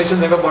the recommendations,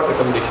 never bought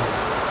recommendations.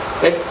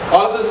 Right?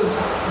 All of this is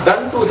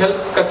done to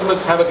help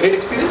customers have a great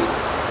experience,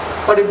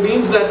 but it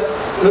means that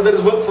there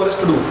is work for us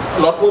to do, a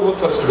lot more work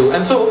for us to do.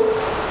 And so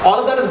all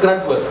of that is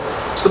grunt work.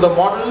 So the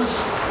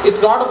models, it's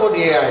not about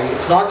AI,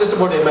 it's not just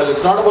about ML,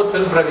 it's not about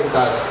self-driving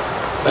cars.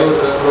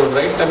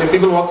 Right? I mean,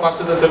 people walk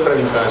faster than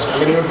self-driving cars. I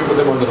mean, even if you put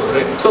them on the road,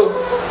 right?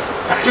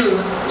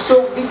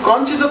 So be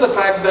conscious of the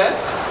fact that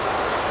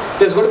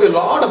there's going to be a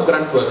lot of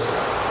grunt work.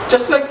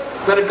 Just like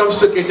when it comes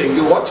to catering.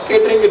 You watch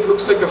catering, it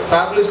looks like a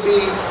fabulously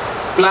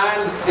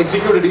planned,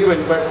 executed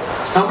event, but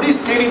somebody's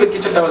cleaning the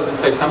kitchen towels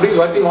inside. Somebody's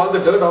wiping all the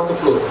dirt off the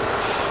floor.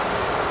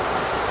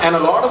 And a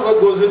lot of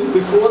work goes in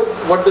before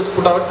what is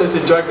put out is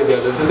enjoyed by the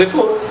others. And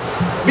therefore,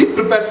 be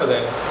prepared for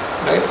that.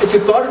 Right? If you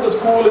thought it was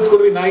cool, it's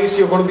going to be nice,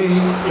 you're going to be,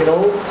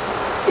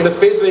 in a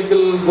space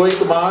vehicle going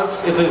to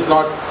Mars, it is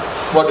not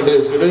what it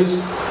is. It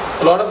is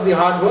a lot of the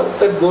hard work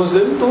that goes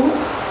into,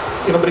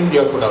 bring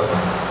the output out.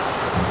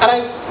 And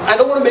I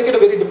don't want to make it a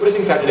very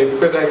depressing Saturday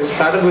because I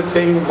started with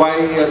saying why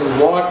and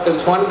what and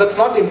so on. That's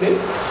not the intent.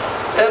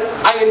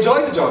 I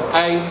enjoy the job.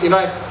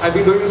 I've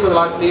been doing this for the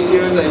last 8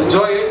 years. I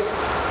enjoy it,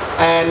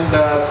 and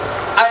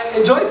I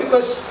enjoy it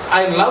because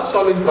I love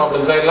solving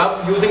problems. I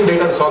love using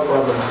data to solve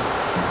problems.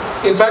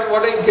 In fact,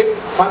 what I get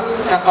fun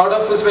out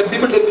of is when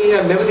people tell me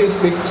I've never seen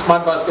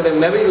Smart Basket, I've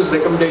never used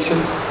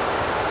recommendations,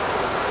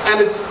 and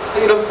it's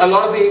a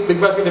lot of the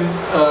BigBasket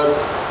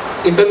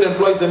internal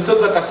employees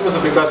themselves are customers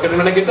of BigBasket, and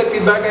when I get that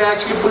feedback, I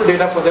actually pull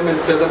data for them and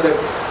tell them that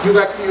you've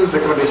actually used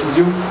recommendations,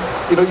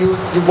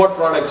 you bought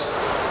products,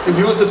 you've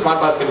used the Smart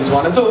Basket and so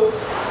on,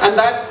 and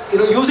that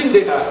using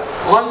data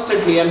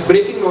constantly and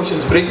breaking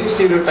notions, breaking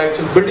stereotypes,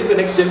 and building the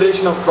next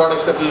generation of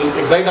products that will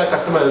excite our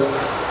customers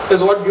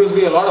is what gives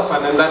me a lot of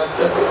fun, and that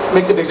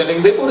makes it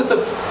exciting. Therefore, it's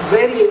a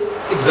very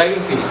exciting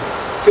feeling.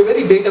 If you're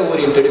very data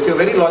oriented, if you're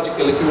very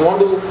logical, if you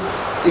want to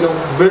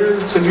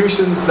build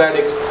solutions that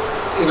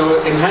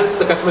enhance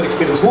the customer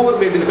experience, whoever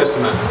may be the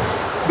customer,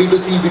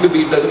 B2C,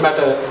 B2B, it doesn't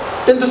matter,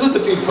 then this is the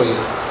field for you.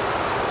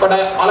 But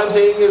all I'm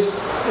saying is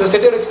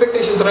set your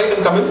expectations right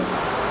and come in,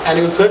 and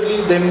you will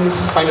certainly then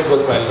find it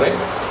worthwhile, right?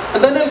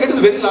 And then I'll get to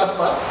the very last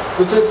part,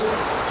 which is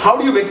how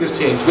do you make this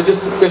change? Which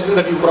is the question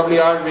that you probably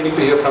are waiting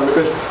to hear from,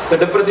 because the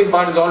depressing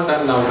part is all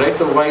done now, right?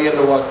 The why and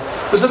the what.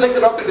 This is like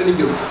the doctor telling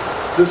you,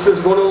 this is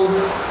going to,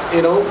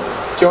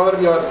 cure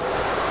your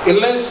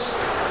illness,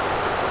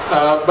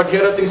 but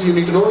here are things you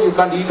need to know. You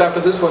can't eat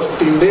after this for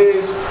 15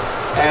 days,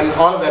 and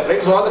all of that,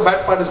 right? So all the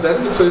bad part is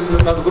done, so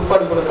now the good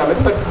part is going to come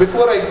in. But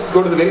before I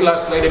go to the very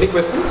last slide, any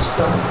questions?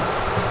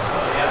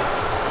 Yeah.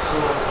 So,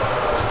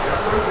 you're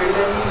not going to build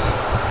any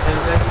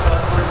self-driving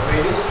car, but where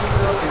do you see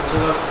the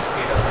future of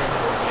data science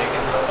going? Like,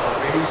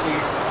 where do you see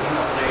it being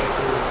applied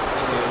to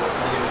in the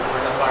real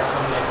world, apart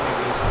from like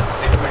maybe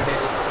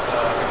recommendations?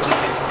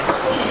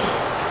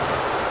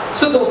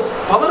 So the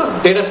power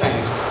of data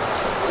science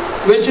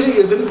eventually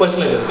is in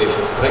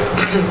personalization,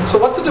 right? So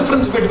what's the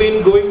difference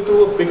between going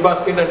to a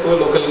BigBasket and to a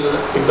local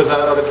Big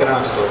Bazaar or a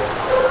Kirana store?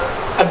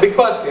 At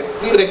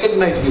BigBasket, we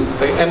recognize you,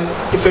 right? And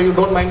if you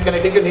don't mind, can I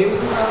take your name?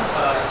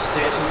 It's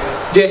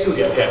Jay. Jay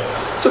Surya,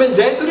 yeah. So when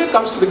Jay Surya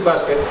comes to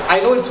BigBasket, I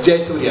know it's Jay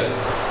Surya.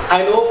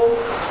 I know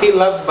he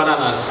loves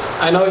bananas.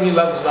 I know he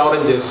loves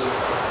oranges.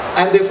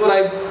 And therefore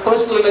I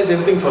personalize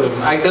everything for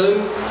him. I tell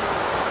him,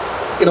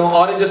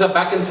 oranges are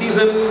back in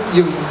season,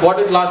 you've bought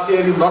it last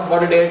year, you've not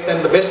bought it yet,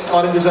 and the best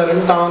oranges are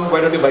in town, why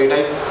don't you buy it?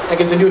 I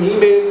can send you an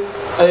email,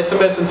 an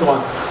SMS and so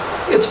on.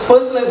 It's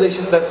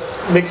personalization that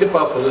makes it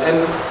powerful,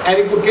 and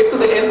you could get to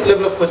the nth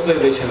level of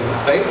personalization,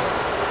 right?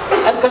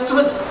 And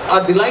customers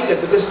are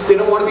delighted because they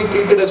don't want to be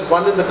treated as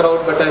one in the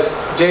crowd, but as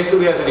Jay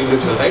Surya as an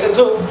individual, right? And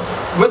so,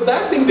 with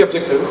that being the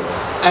objective,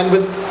 and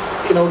with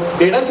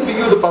data giving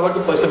you the power to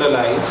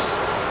personalize,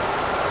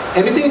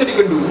 anything that you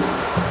can do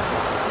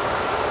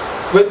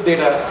with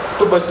data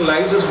to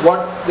personalize is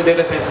what the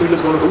data science field is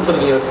going to do for the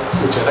near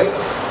future, right?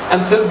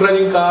 And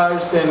self-driving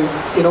cars and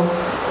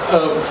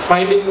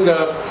finding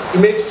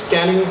image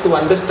scanning to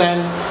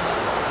understand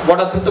what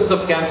are symptoms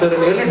of cancer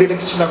and early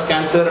detection of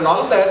cancer and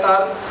all of that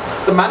are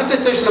the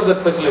manifestation of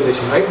that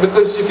personalization, right?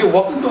 Because if you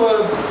walk into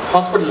a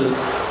hospital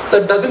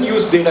that doesn't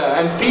use data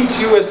and treats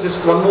you as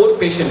just one more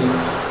patient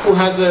who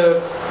has a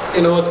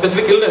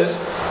specific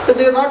illness, then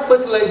they are not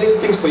personalizing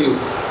things for you.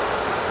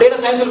 Data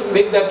science will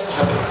make that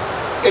happen.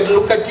 It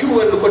will look at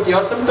you and look at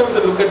your symptoms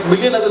and look at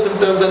million other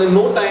symptoms, and in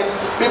no time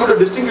be able to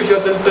distinguish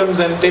your symptoms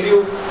and tell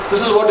you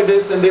this is what it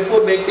is, and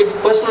therefore make it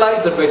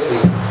personalized advice for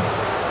you.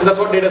 And that's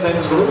what data science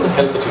is going to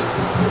help achieve.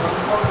 One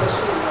small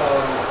question.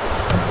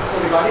 So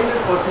regarding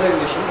this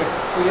personalization, right,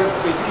 so you're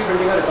basically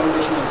building a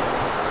recommendation engine.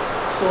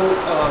 So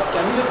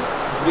can you just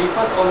brief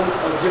us on,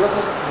 give us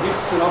a brief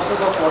synopsis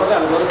of what are the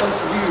algorithms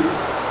you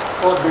use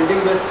for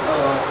building this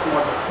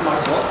smart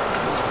box?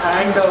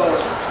 And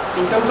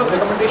in terms of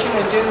recommendation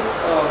engines,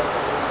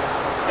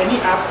 any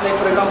apps, like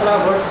for example,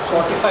 I've heard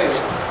Spotify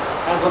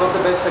as one of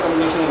the best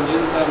recommendation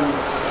engines, and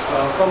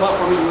from a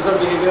user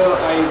behavior,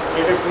 I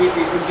read a tweet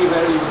recently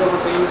where a user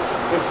was saying,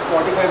 if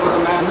Spotify was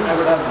a man, I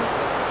would have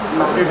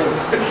married him.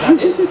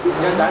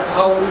 That's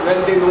how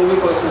well they know me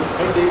personally,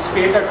 right? They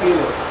create a tier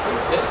list.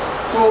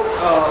 So,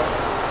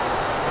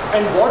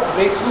 and what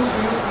breakthroughs do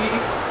you see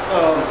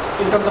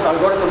in terms of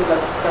algorithms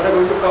that are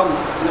going to come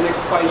in the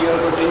next 5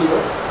 years or 10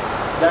 years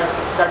that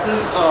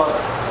will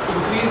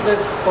increase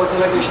this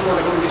personalization or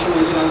recommendation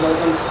engine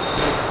algorithms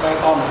by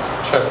far more?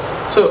 Sure.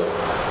 So,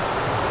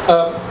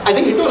 I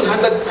think Hito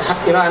had that,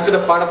 answered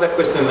a part of that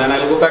question, and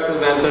I'll go back to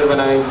his answer when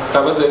I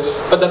cover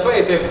this. But that's why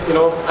I said,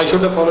 I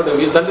should have followed him.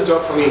 He's done the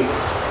job for me.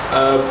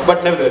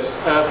 But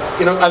nevertheless,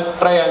 I'll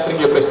try answering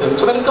your question.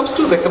 So when it comes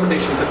to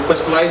recommendations and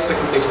personalized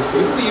recommendations for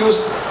you, we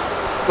use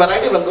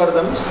variety of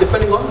algorithms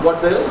depending on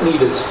what the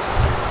need is.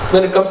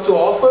 When it comes to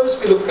offers,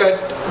 we look at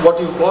what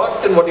you've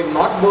bought and what you've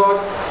not bought,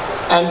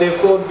 and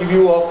therefore give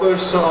you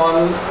offers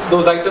on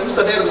those items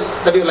that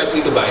you're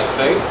likely to buy,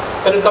 right?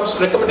 When it comes to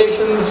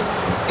recommendations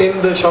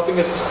in the shopping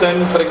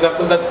assistant, for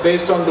example, that's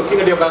based on looking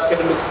at your basket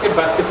and looking at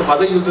baskets of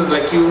other users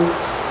like you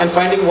and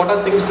finding what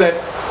are things that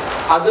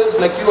others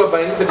like you are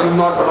buying that you've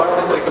not bought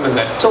and recommend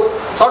that. So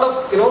sort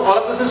of, all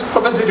of this is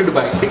propensity to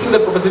buy, picking the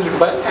propensity to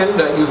buy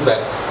and use that.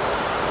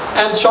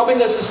 And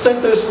shopping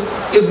assistant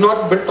is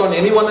not built on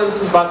anyone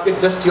else's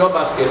basket, just your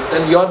basket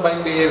and your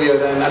buying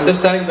behavior, and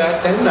understanding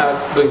that and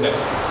doing that.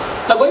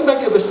 Now going back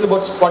to your question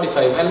about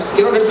Spotify, and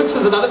Netflix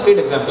is another great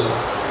example.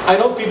 I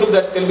know people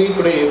that tell me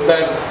today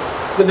that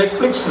the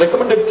Netflix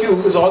recommended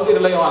queue is all they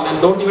rely on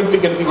and don't even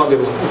pick anything on their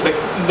own. If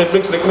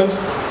Netflix recommends,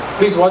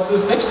 please watch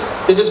this next,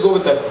 they just go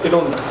with that. They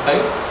don't,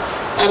 right?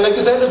 And like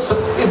you said, it's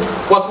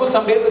possible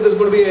someday that there's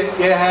going to be an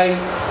AI,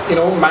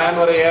 man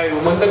or AI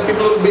woman that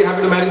people will be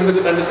happy to marry because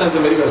it understands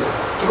them very well.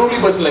 Truly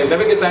personalized,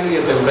 never gets angry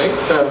at them, right?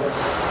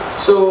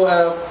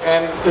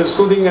 And is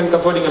soothing and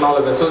comforting and all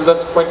of that. So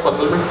that's quite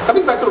possible. But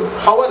coming back to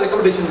how are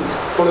recommendations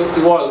going to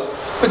evolve,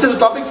 which is a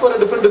topic for a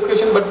different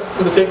discussion, but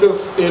for the sake of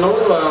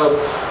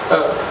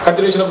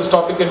continuation of this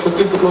topic and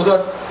quickly to close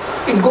out,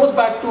 it goes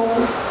back to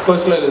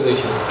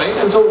personalization, right?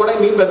 And so what I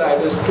mean by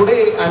that is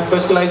today I'm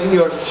personalizing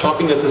your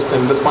shopping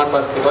assistant, the smart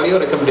basket, or your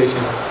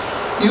recommendation,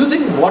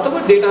 using whatever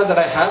data that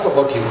I have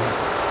about you.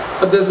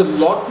 But there's a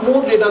lot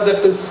more data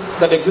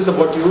that exists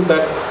about you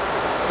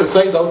that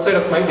resides outside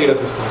of my data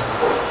systems.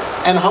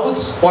 And how is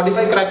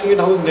Spotify cracking it,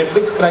 how is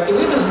Netflix cracking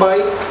it, is by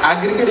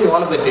aggregating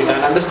all of that data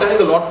and understanding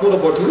a lot more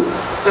about you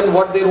than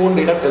what their own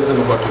data tells them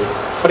about you.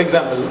 For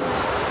example,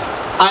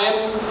 I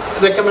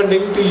am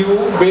recommending to you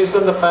based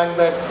on the fact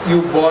that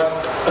you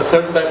bought a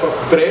certain type of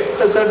bread,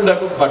 a certain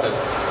type of butter.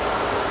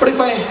 But if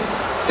I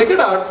figured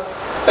out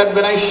that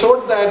when I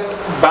showed that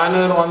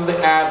banner on the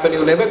app and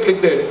you never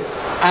clicked it,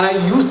 and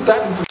I used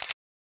that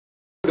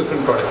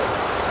different product.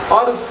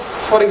 Or if,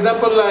 for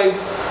example, I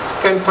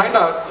can find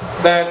out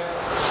that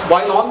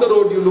while on the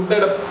road you looked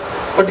at a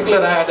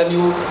particular ad and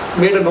you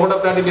made a note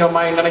of that in your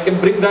mind, and I can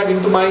bring that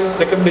into my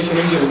recommendation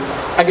engine,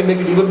 I can make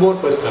it even more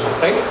personal,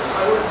 right?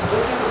 I would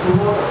just like to zoom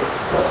out a bit.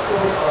 So,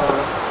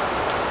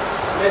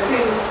 let's say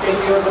in 10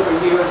 years or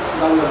 20 years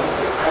down the line,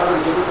 I have a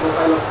digital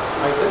profile of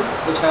myself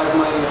which has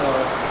my,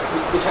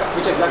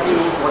 which exactly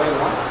knows what I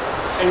want.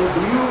 And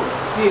do you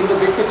see in the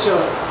big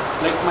picture,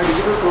 like my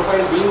digital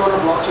profile being on a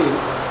blockchain,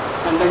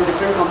 and then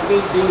different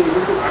companies being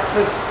able to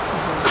access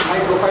my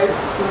profile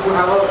to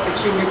have a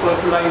extremely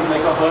personalized,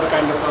 like a her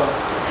kind of a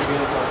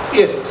experience?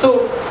 Yes.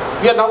 So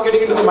we are now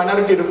getting into the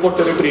Minority Report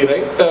territory,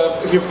 right?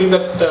 If you've seen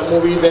that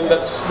movie, then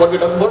that's what we're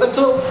talking about. And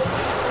so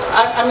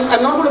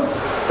I'm not going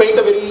to paint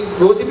a very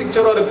rosy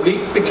picture or a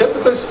bleak picture,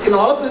 because in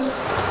all of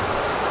this,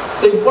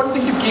 the important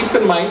thing to keep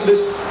in mind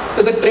is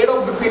there's a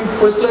trade-off between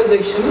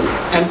personalization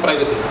and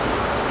privacy.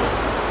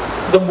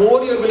 The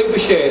more you're willing to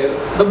share,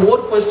 the more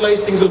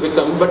personalized things will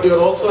become, but you're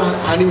also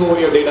handing over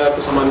your data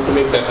to someone to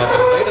make that happen,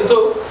 right? And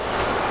so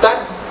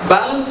that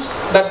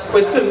balance, that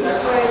question...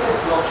 That's why I said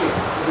blockchain.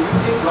 Do you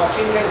think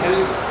blockchain can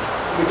help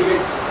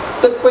mitigate?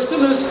 The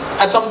question is,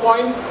 at some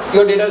point,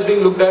 your data is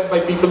being looked at by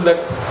people that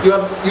you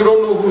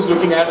don't know who's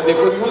looking at, and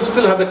therefore you will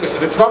still have that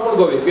question. It's not going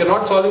to go away. We are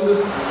not solving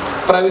this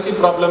privacy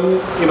problem,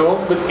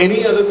 with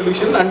any other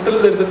solution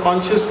until there is a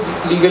conscious,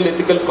 legal,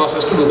 ethical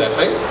process to do that,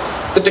 right?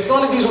 The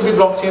technologies will be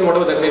blockchain,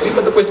 whatever that may be,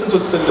 but the questions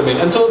will still remain.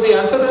 And so the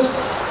answer is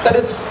that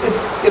it's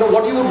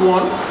what you would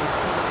want.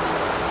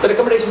 The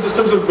recommendation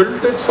systems will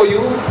build it for you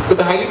with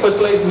a highly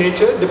personalized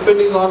nature,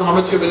 depending on how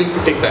much you're willing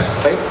to take that,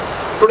 right?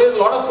 Today, a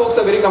lot of folks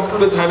are very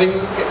comfortable with having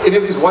any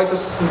of these voice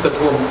assistants at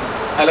home,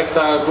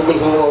 Alexa, Google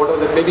Home, or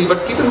whatever that may be.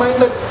 But keep in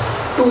mind that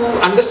to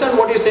understand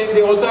what you're saying,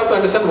 they also have to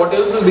understand what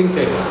else is being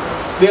said.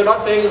 They are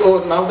not saying,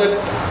 oh, now that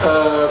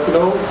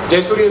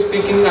Jayasuriya is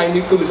speaking, I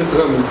need to listen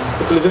to him.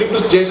 If listening to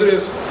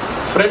Jayasuriya's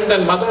friend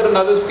and mother and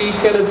others speak,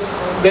 and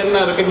it's then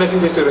recognizing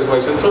Jayasuriya's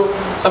voice. And so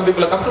some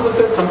people are comfortable with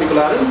it, some people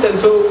aren't. And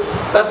so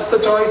that's the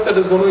choice that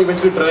is going to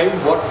eventually drive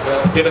what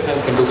data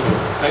science can do for you,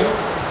 right?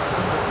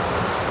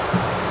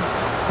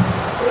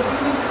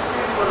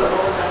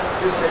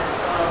 You said.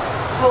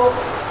 So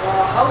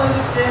how has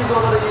it changed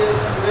over the years,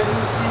 and where do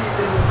you see it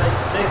in like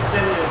next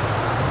 10 years?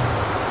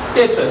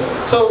 Yes, sir.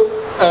 So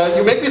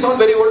you make me sound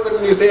very old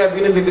when you say I've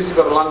been in the industry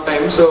for a long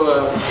time.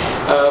 So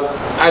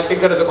I'll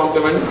take that as a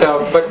compliment.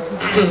 But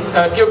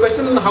to your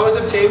question, how has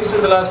it changed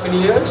in the last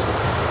many years?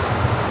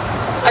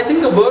 I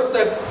think the word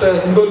that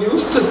Hindol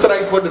used is the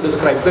right word to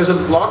describe. There's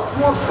a lot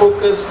more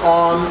focus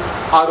on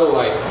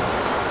ROI,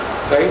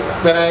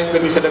 right?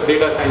 When we set up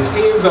data science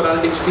teams or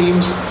analytics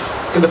teams,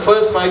 in the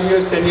first 5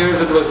 years, 10 years,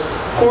 it was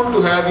cool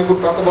to have. You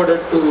could talk about it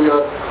to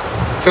your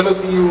fellow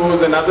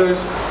CEOs and others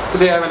to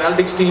say I have an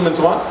analytics team and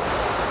so on.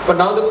 But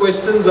now the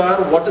questions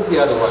are, what is the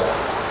ROI?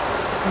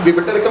 We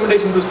built a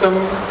recommendation system.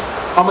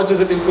 How much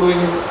is it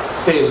improving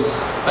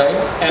sales, right?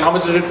 And how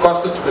much did it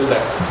cost us to build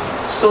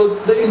that? So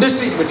the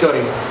industry is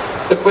maturing.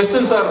 The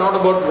questions are not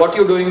about what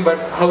you're doing, but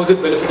how is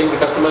it benefiting the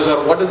customers,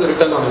 or what is the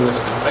return on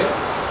investment, right?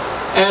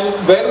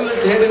 And where will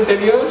it head in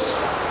 10 years?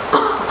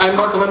 I'm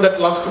not someone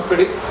that loves to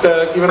predict,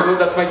 even though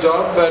that's my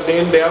job day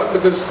in, day out,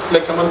 because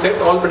like someone said,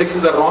 all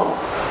predictions are wrong.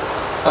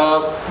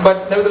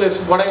 But nevertheless,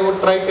 what I would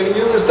try telling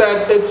you is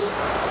that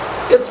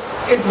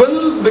it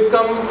will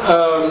become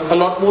a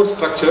lot more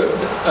structured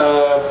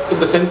in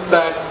the sense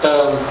that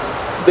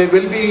there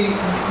will be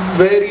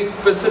very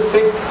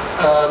specific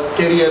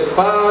career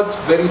paths,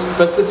 very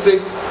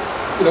specific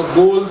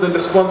goals and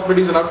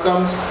responsibilities and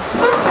outcomes.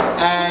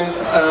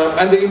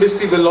 and the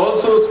industry will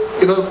also,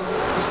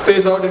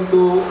 space out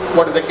into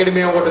what is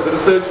academia, what is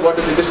research, what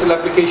is industrial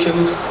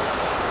applications,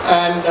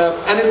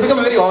 and it become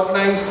a very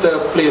organized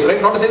place,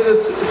 right? Not to say that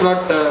it's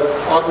not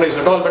organized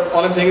at all, but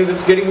all I'm saying is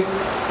it's getting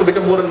to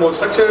become more and more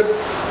structured.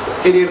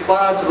 Career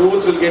paths,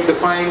 roles will get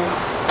defined,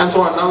 and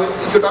so on. Now,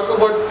 if you're talking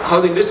about how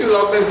the industry will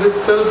organize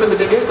itself in the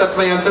 10 years, that's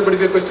my answer. But if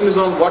your question is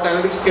on what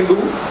analytics can do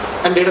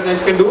and data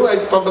science can do, I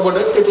talked about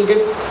it. It will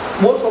get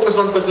more focused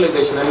on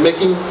personalization and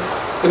making,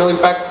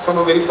 impact from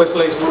a very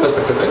personalized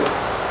perspective, right?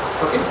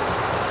 Okay.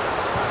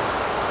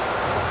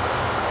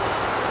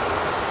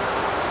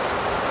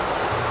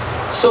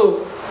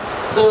 So,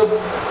 the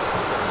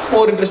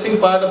more interesting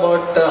part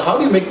about how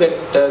do you make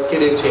that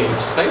career change,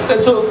 right?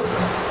 And so,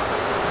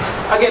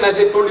 again, as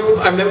I told you,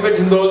 I've never met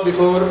Hindol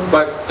before,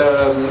 but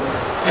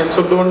and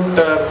so don't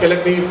yell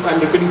at me if I'm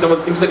repeating some of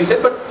the things that he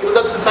said. But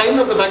that's a sign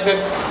of the fact that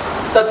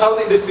that's how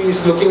the industry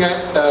is looking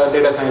at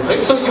data science,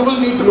 right? So you will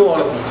need to know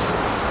all of these.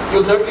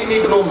 You'll certainly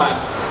need to know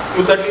math.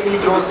 You'll certainly need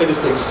to know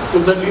statistics.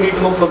 You'll certainly need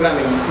to know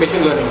programming,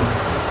 machine learning,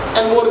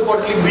 and more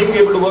importantly, being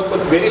able to work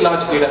with very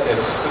large data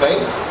sets, right?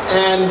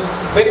 And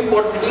very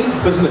importantly,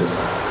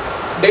 business.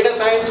 Data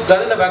science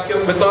done in a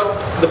vacuum without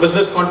the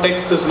business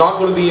context is not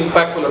going to be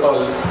impactful at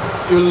all.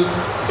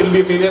 It'll be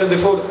a failure, and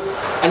therefore,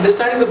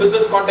 understanding the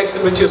business context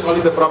in which you're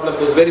solving the problem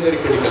is very, very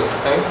critical,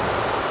 right?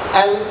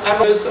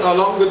 And this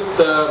along with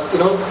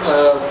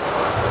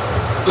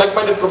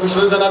like-minded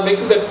professionals, and are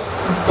making that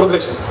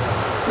progression.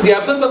 In the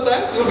absence of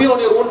that, you'll be on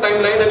your own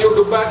timeline, and you'll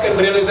look back and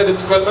realize that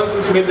it's 12 months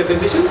since you made the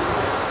decision,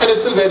 and you're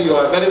still where you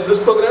are. Whereas this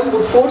program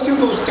would force you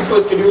to stick to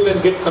a schedule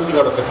and get something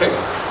out of it,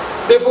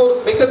 right?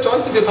 Therefore, make the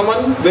choice. If you're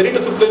someone very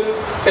disciplined,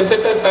 can set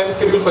a time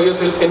schedule for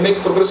yourself, can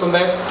make progress on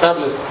that,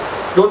 fabulous.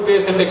 Don't pay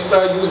a cent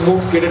extra, use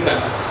MOOCs, get it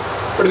done.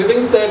 But if you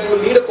think that you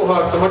will need a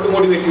cohort, someone to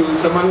motivate you,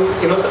 someone,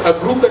 a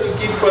group that will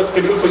keep a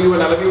schedule for you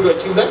and allow you to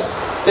achieve that,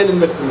 then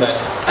invest in that.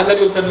 And then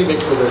you'll certainly make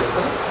progress.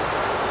 Right?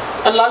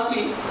 And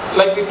lastly,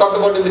 like we talked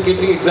about in the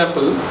catering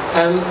example,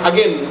 and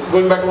again,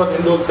 going back to what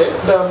Hindol said,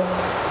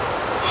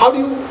 how do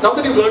you, now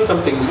that you've learned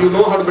some things, you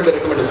know how to build a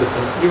recommender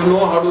system, you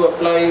know how to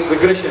apply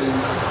regression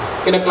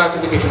in a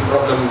classification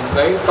problem,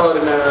 right, or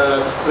in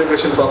a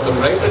regression problem,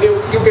 right, and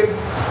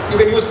you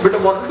can use bit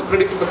of model to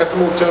predict if a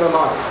customer would churn or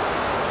not.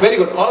 Very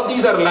good. All of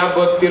these are lab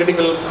work,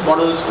 theoretical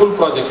model, school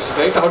projects,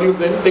 right? How do you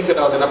then take that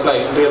out and apply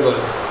in real world?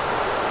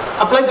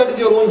 Apply that in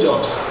your own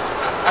jobs.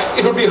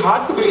 It would be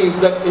hard to believe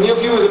that any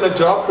of you is in a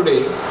job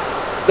today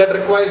that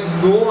requires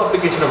no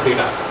application of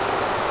data,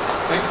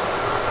 right?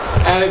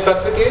 And if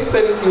that's the case,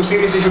 then you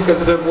seriously should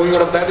consider moving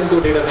out of that into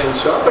a data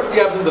science job. But in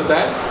the absence of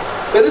that,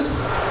 there is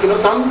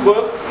some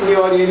work in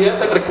your area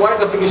that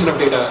requires application of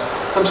data,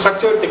 some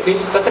structured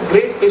techniques. That's a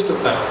great place to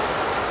apply.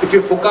 If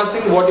you're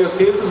forecasting what your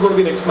sales is going to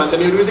be next month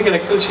and you're using an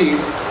Excel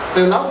sheet,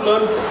 you've now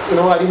learned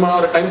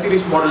ARIMA or a time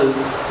series model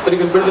that you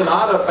can build in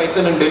R or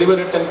Python and deliver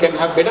it and can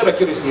have better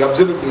accuracy,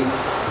 absolutely.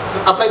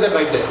 Apply that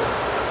right there.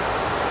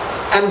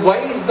 And why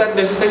is that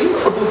necessary?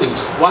 For two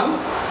things.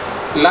 One,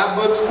 lab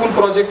work, school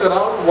project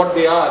around what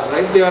they are,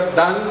 right? They are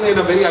done in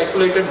a very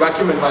isolated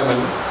vacuum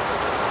environment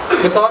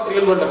without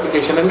real world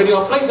application, and when you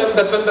apply them,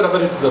 that's when the rubber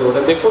hits the road,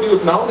 and therefore you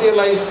would now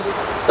realize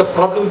the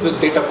problems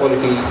with data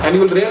quality, and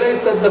you will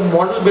realize that the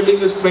model building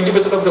is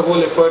 20% of the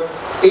whole effort,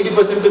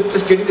 80% is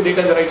just getting the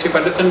data in the right shape,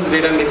 understanding the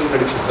data and making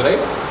predictions, right?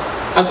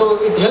 And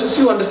so it helps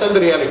you understand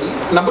the reality.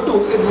 Number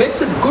two, it makes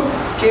a good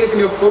case in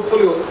your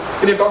portfolio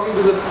when you're talking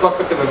to the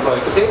prospective employee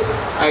to say,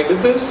 I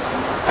did this,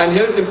 and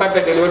here's the impact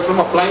I delivered from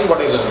applying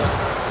what I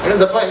learned. And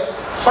that's why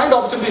find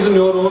opportunities in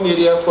your own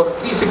area for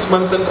 3-6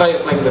 months and try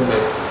applying them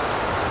there.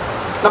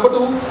 Number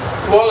two,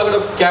 you've all heard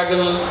of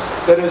Kaggle,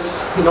 there is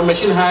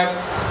Machine Hack.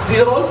 These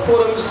are all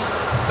forums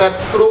that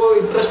throw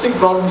interesting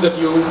problems at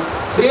you,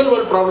 real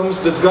world problems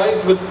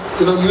disguised with,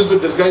 used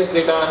with disguised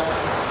data.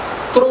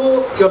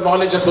 Throw your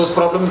knowledge at those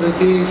problems and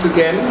see if you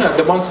can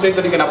demonstrate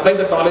that you can apply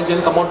that knowledge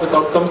and come out with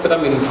outcomes that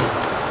are meaningful.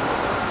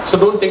 So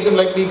don't take them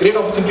lightly, great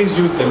opportunities,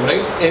 use them,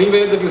 right?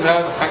 Anywhere that you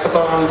have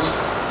hackathons,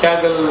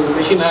 Kaggle,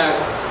 Machine Hack,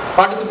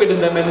 participate in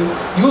them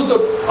and use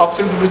the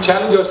opportunity to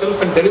challenge yourself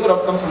and deliver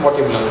outcomes from what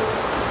you've learned.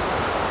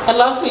 And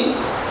lastly,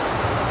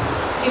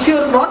 if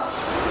you're not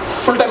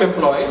full-time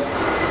employed,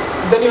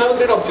 then you have a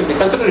great opportunity.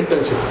 Consider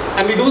internship.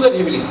 And we do that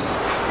heavily.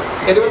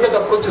 Anyone that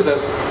approaches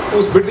us,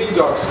 who's between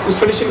jobs, who's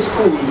finishing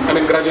school,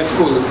 graduate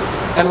school,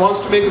 and wants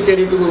to make a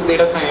career to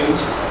data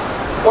science,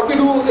 what we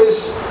do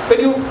is,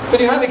 when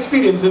you have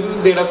experience in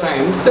data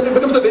science, then it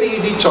becomes a very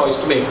easy choice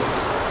to make.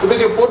 Because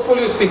your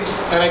portfolio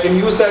speaks, and I can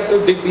use that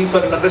to dig deeper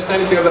and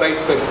understand if you have the right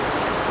fit.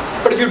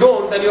 But if you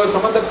don't, and you're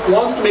someone that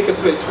wants to make a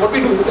switch, what we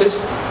do is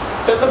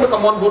tell them to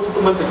come on board for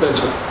 2 months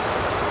internship.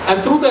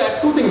 And through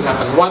that, two things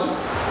happen. One,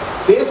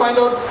 they find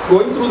out,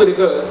 going through the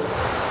rigor,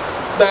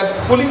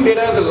 that pulling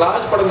data is a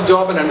large part of the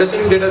job and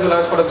understanding data is a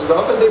large part of the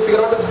job, and they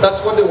figure out if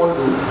that's what they want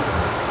to do.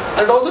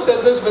 And it also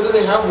tells us whether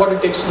they have what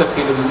it takes to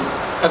succeed in,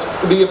 as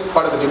to be a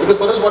part of the team. Because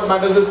for us, what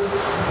matters is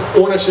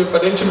ownership,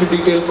 attention to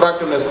detail,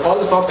 proactiveness, all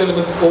the soft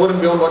elements over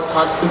and beyond what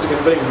hard skills you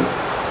can bring.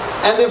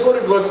 And therefore,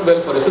 it works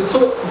well for us. And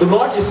so, do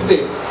not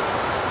hesitate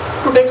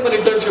to take up an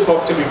internship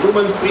opportunity, 2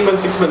 months, 3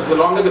 months, 6 months, the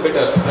longer the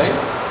better, right?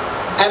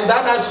 And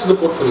that adds to the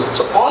portfolio.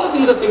 So all of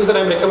these are things that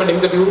I'm recommending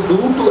that you do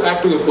to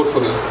add to your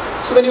portfolio.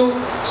 So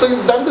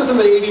you've done this in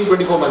the 18,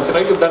 24 months,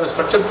 right? You've done a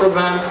structured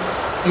program,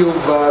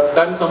 you've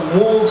done some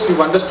moves, you've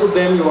understood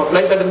them, you've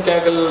applied that in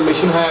Kaggle,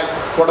 Machine Hack,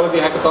 whatever the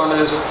hackathon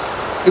is.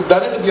 You've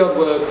done it with your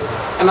work,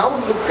 and now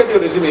look at your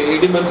resume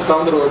 18 months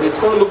down the road, it's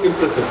going to look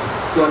impressive.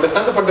 You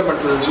understand the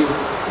fundamentals, you've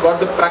got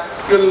the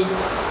practical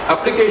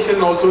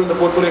application also in the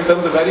portfolio in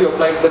terms of where you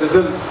applied the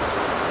results.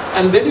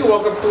 And then you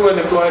walk up to an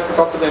employer to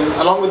talk to them,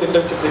 along with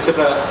internships,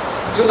 etc.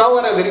 You now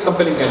are a very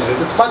compelling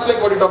candidate. It's much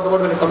like what you talked about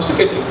when it comes to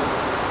catering.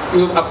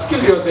 You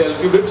upskilled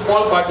yourself, you build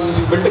small parties,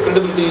 you build a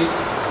credibility,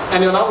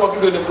 and you're now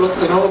walking to an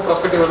a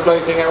prospective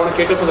employee saying, I want to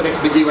cater for the next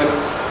big event.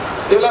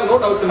 They will have no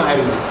doubts in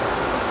hiring you.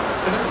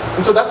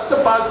 And so that's the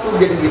path to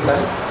getting it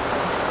done.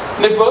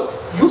 Network,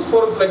 use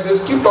forums like this,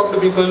 keep talking to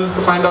people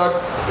to find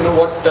out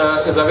what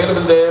is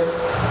available there,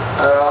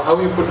 how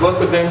you could work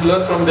with them,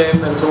 learn from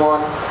them, and so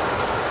on.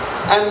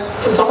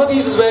 And in some of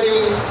these is where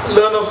you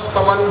learn of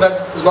someone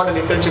that has got an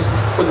internship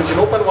position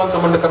open, wants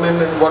someone to come in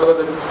and whatever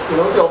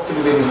the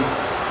opportunity may be.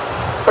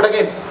 But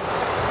again,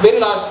 very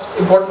last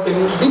important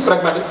thing, be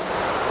pragmatic.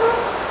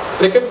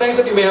 Recognize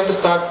that you may have to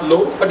start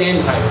low, but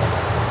aim high.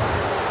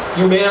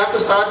 You may have to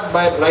start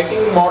by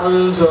writing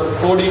models or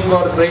coding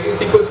or writing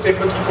SQL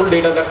statements to pull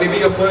data. That may be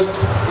your first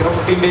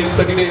 15 days,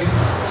 30 days,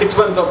 6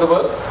 months of the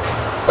work.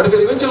 But if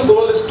your eventual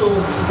goal is to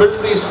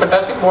build these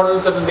fantastic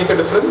models that will make a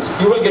difference,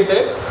 you will get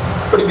there.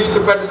 But be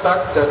prepared to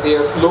start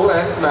low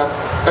and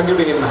continue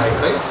to aim high,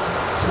 right?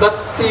 So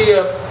that's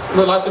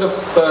the last set of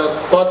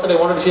thoughts that I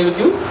wanted to share with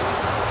you.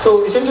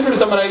 So essentially to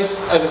summarize,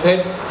 as I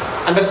said,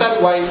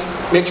 understand why,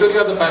 make sure you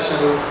have the passion,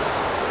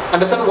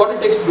 understand what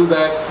it takes to do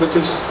that, which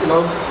is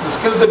the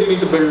skills that you need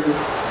to build,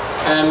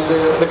 and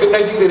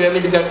recognizing the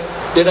reality that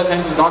data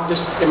science is not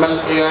just ML,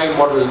 AI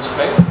models,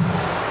 right?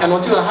 And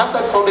once you have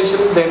that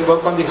foundation, then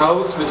work on the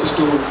house, which is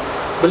to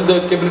build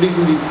the capabilities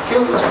in these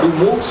skills, do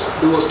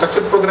MOOCs, do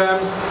structured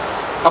programs,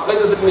 apply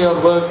this in your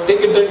work, take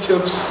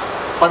internships,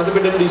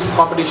 participate in these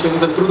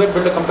competitions, and through that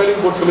build a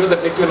compelling portfolio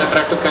that makes you an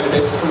attractive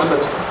candidate for someone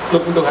that's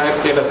looking to hire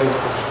data science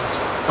professionals.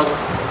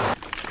 Okay.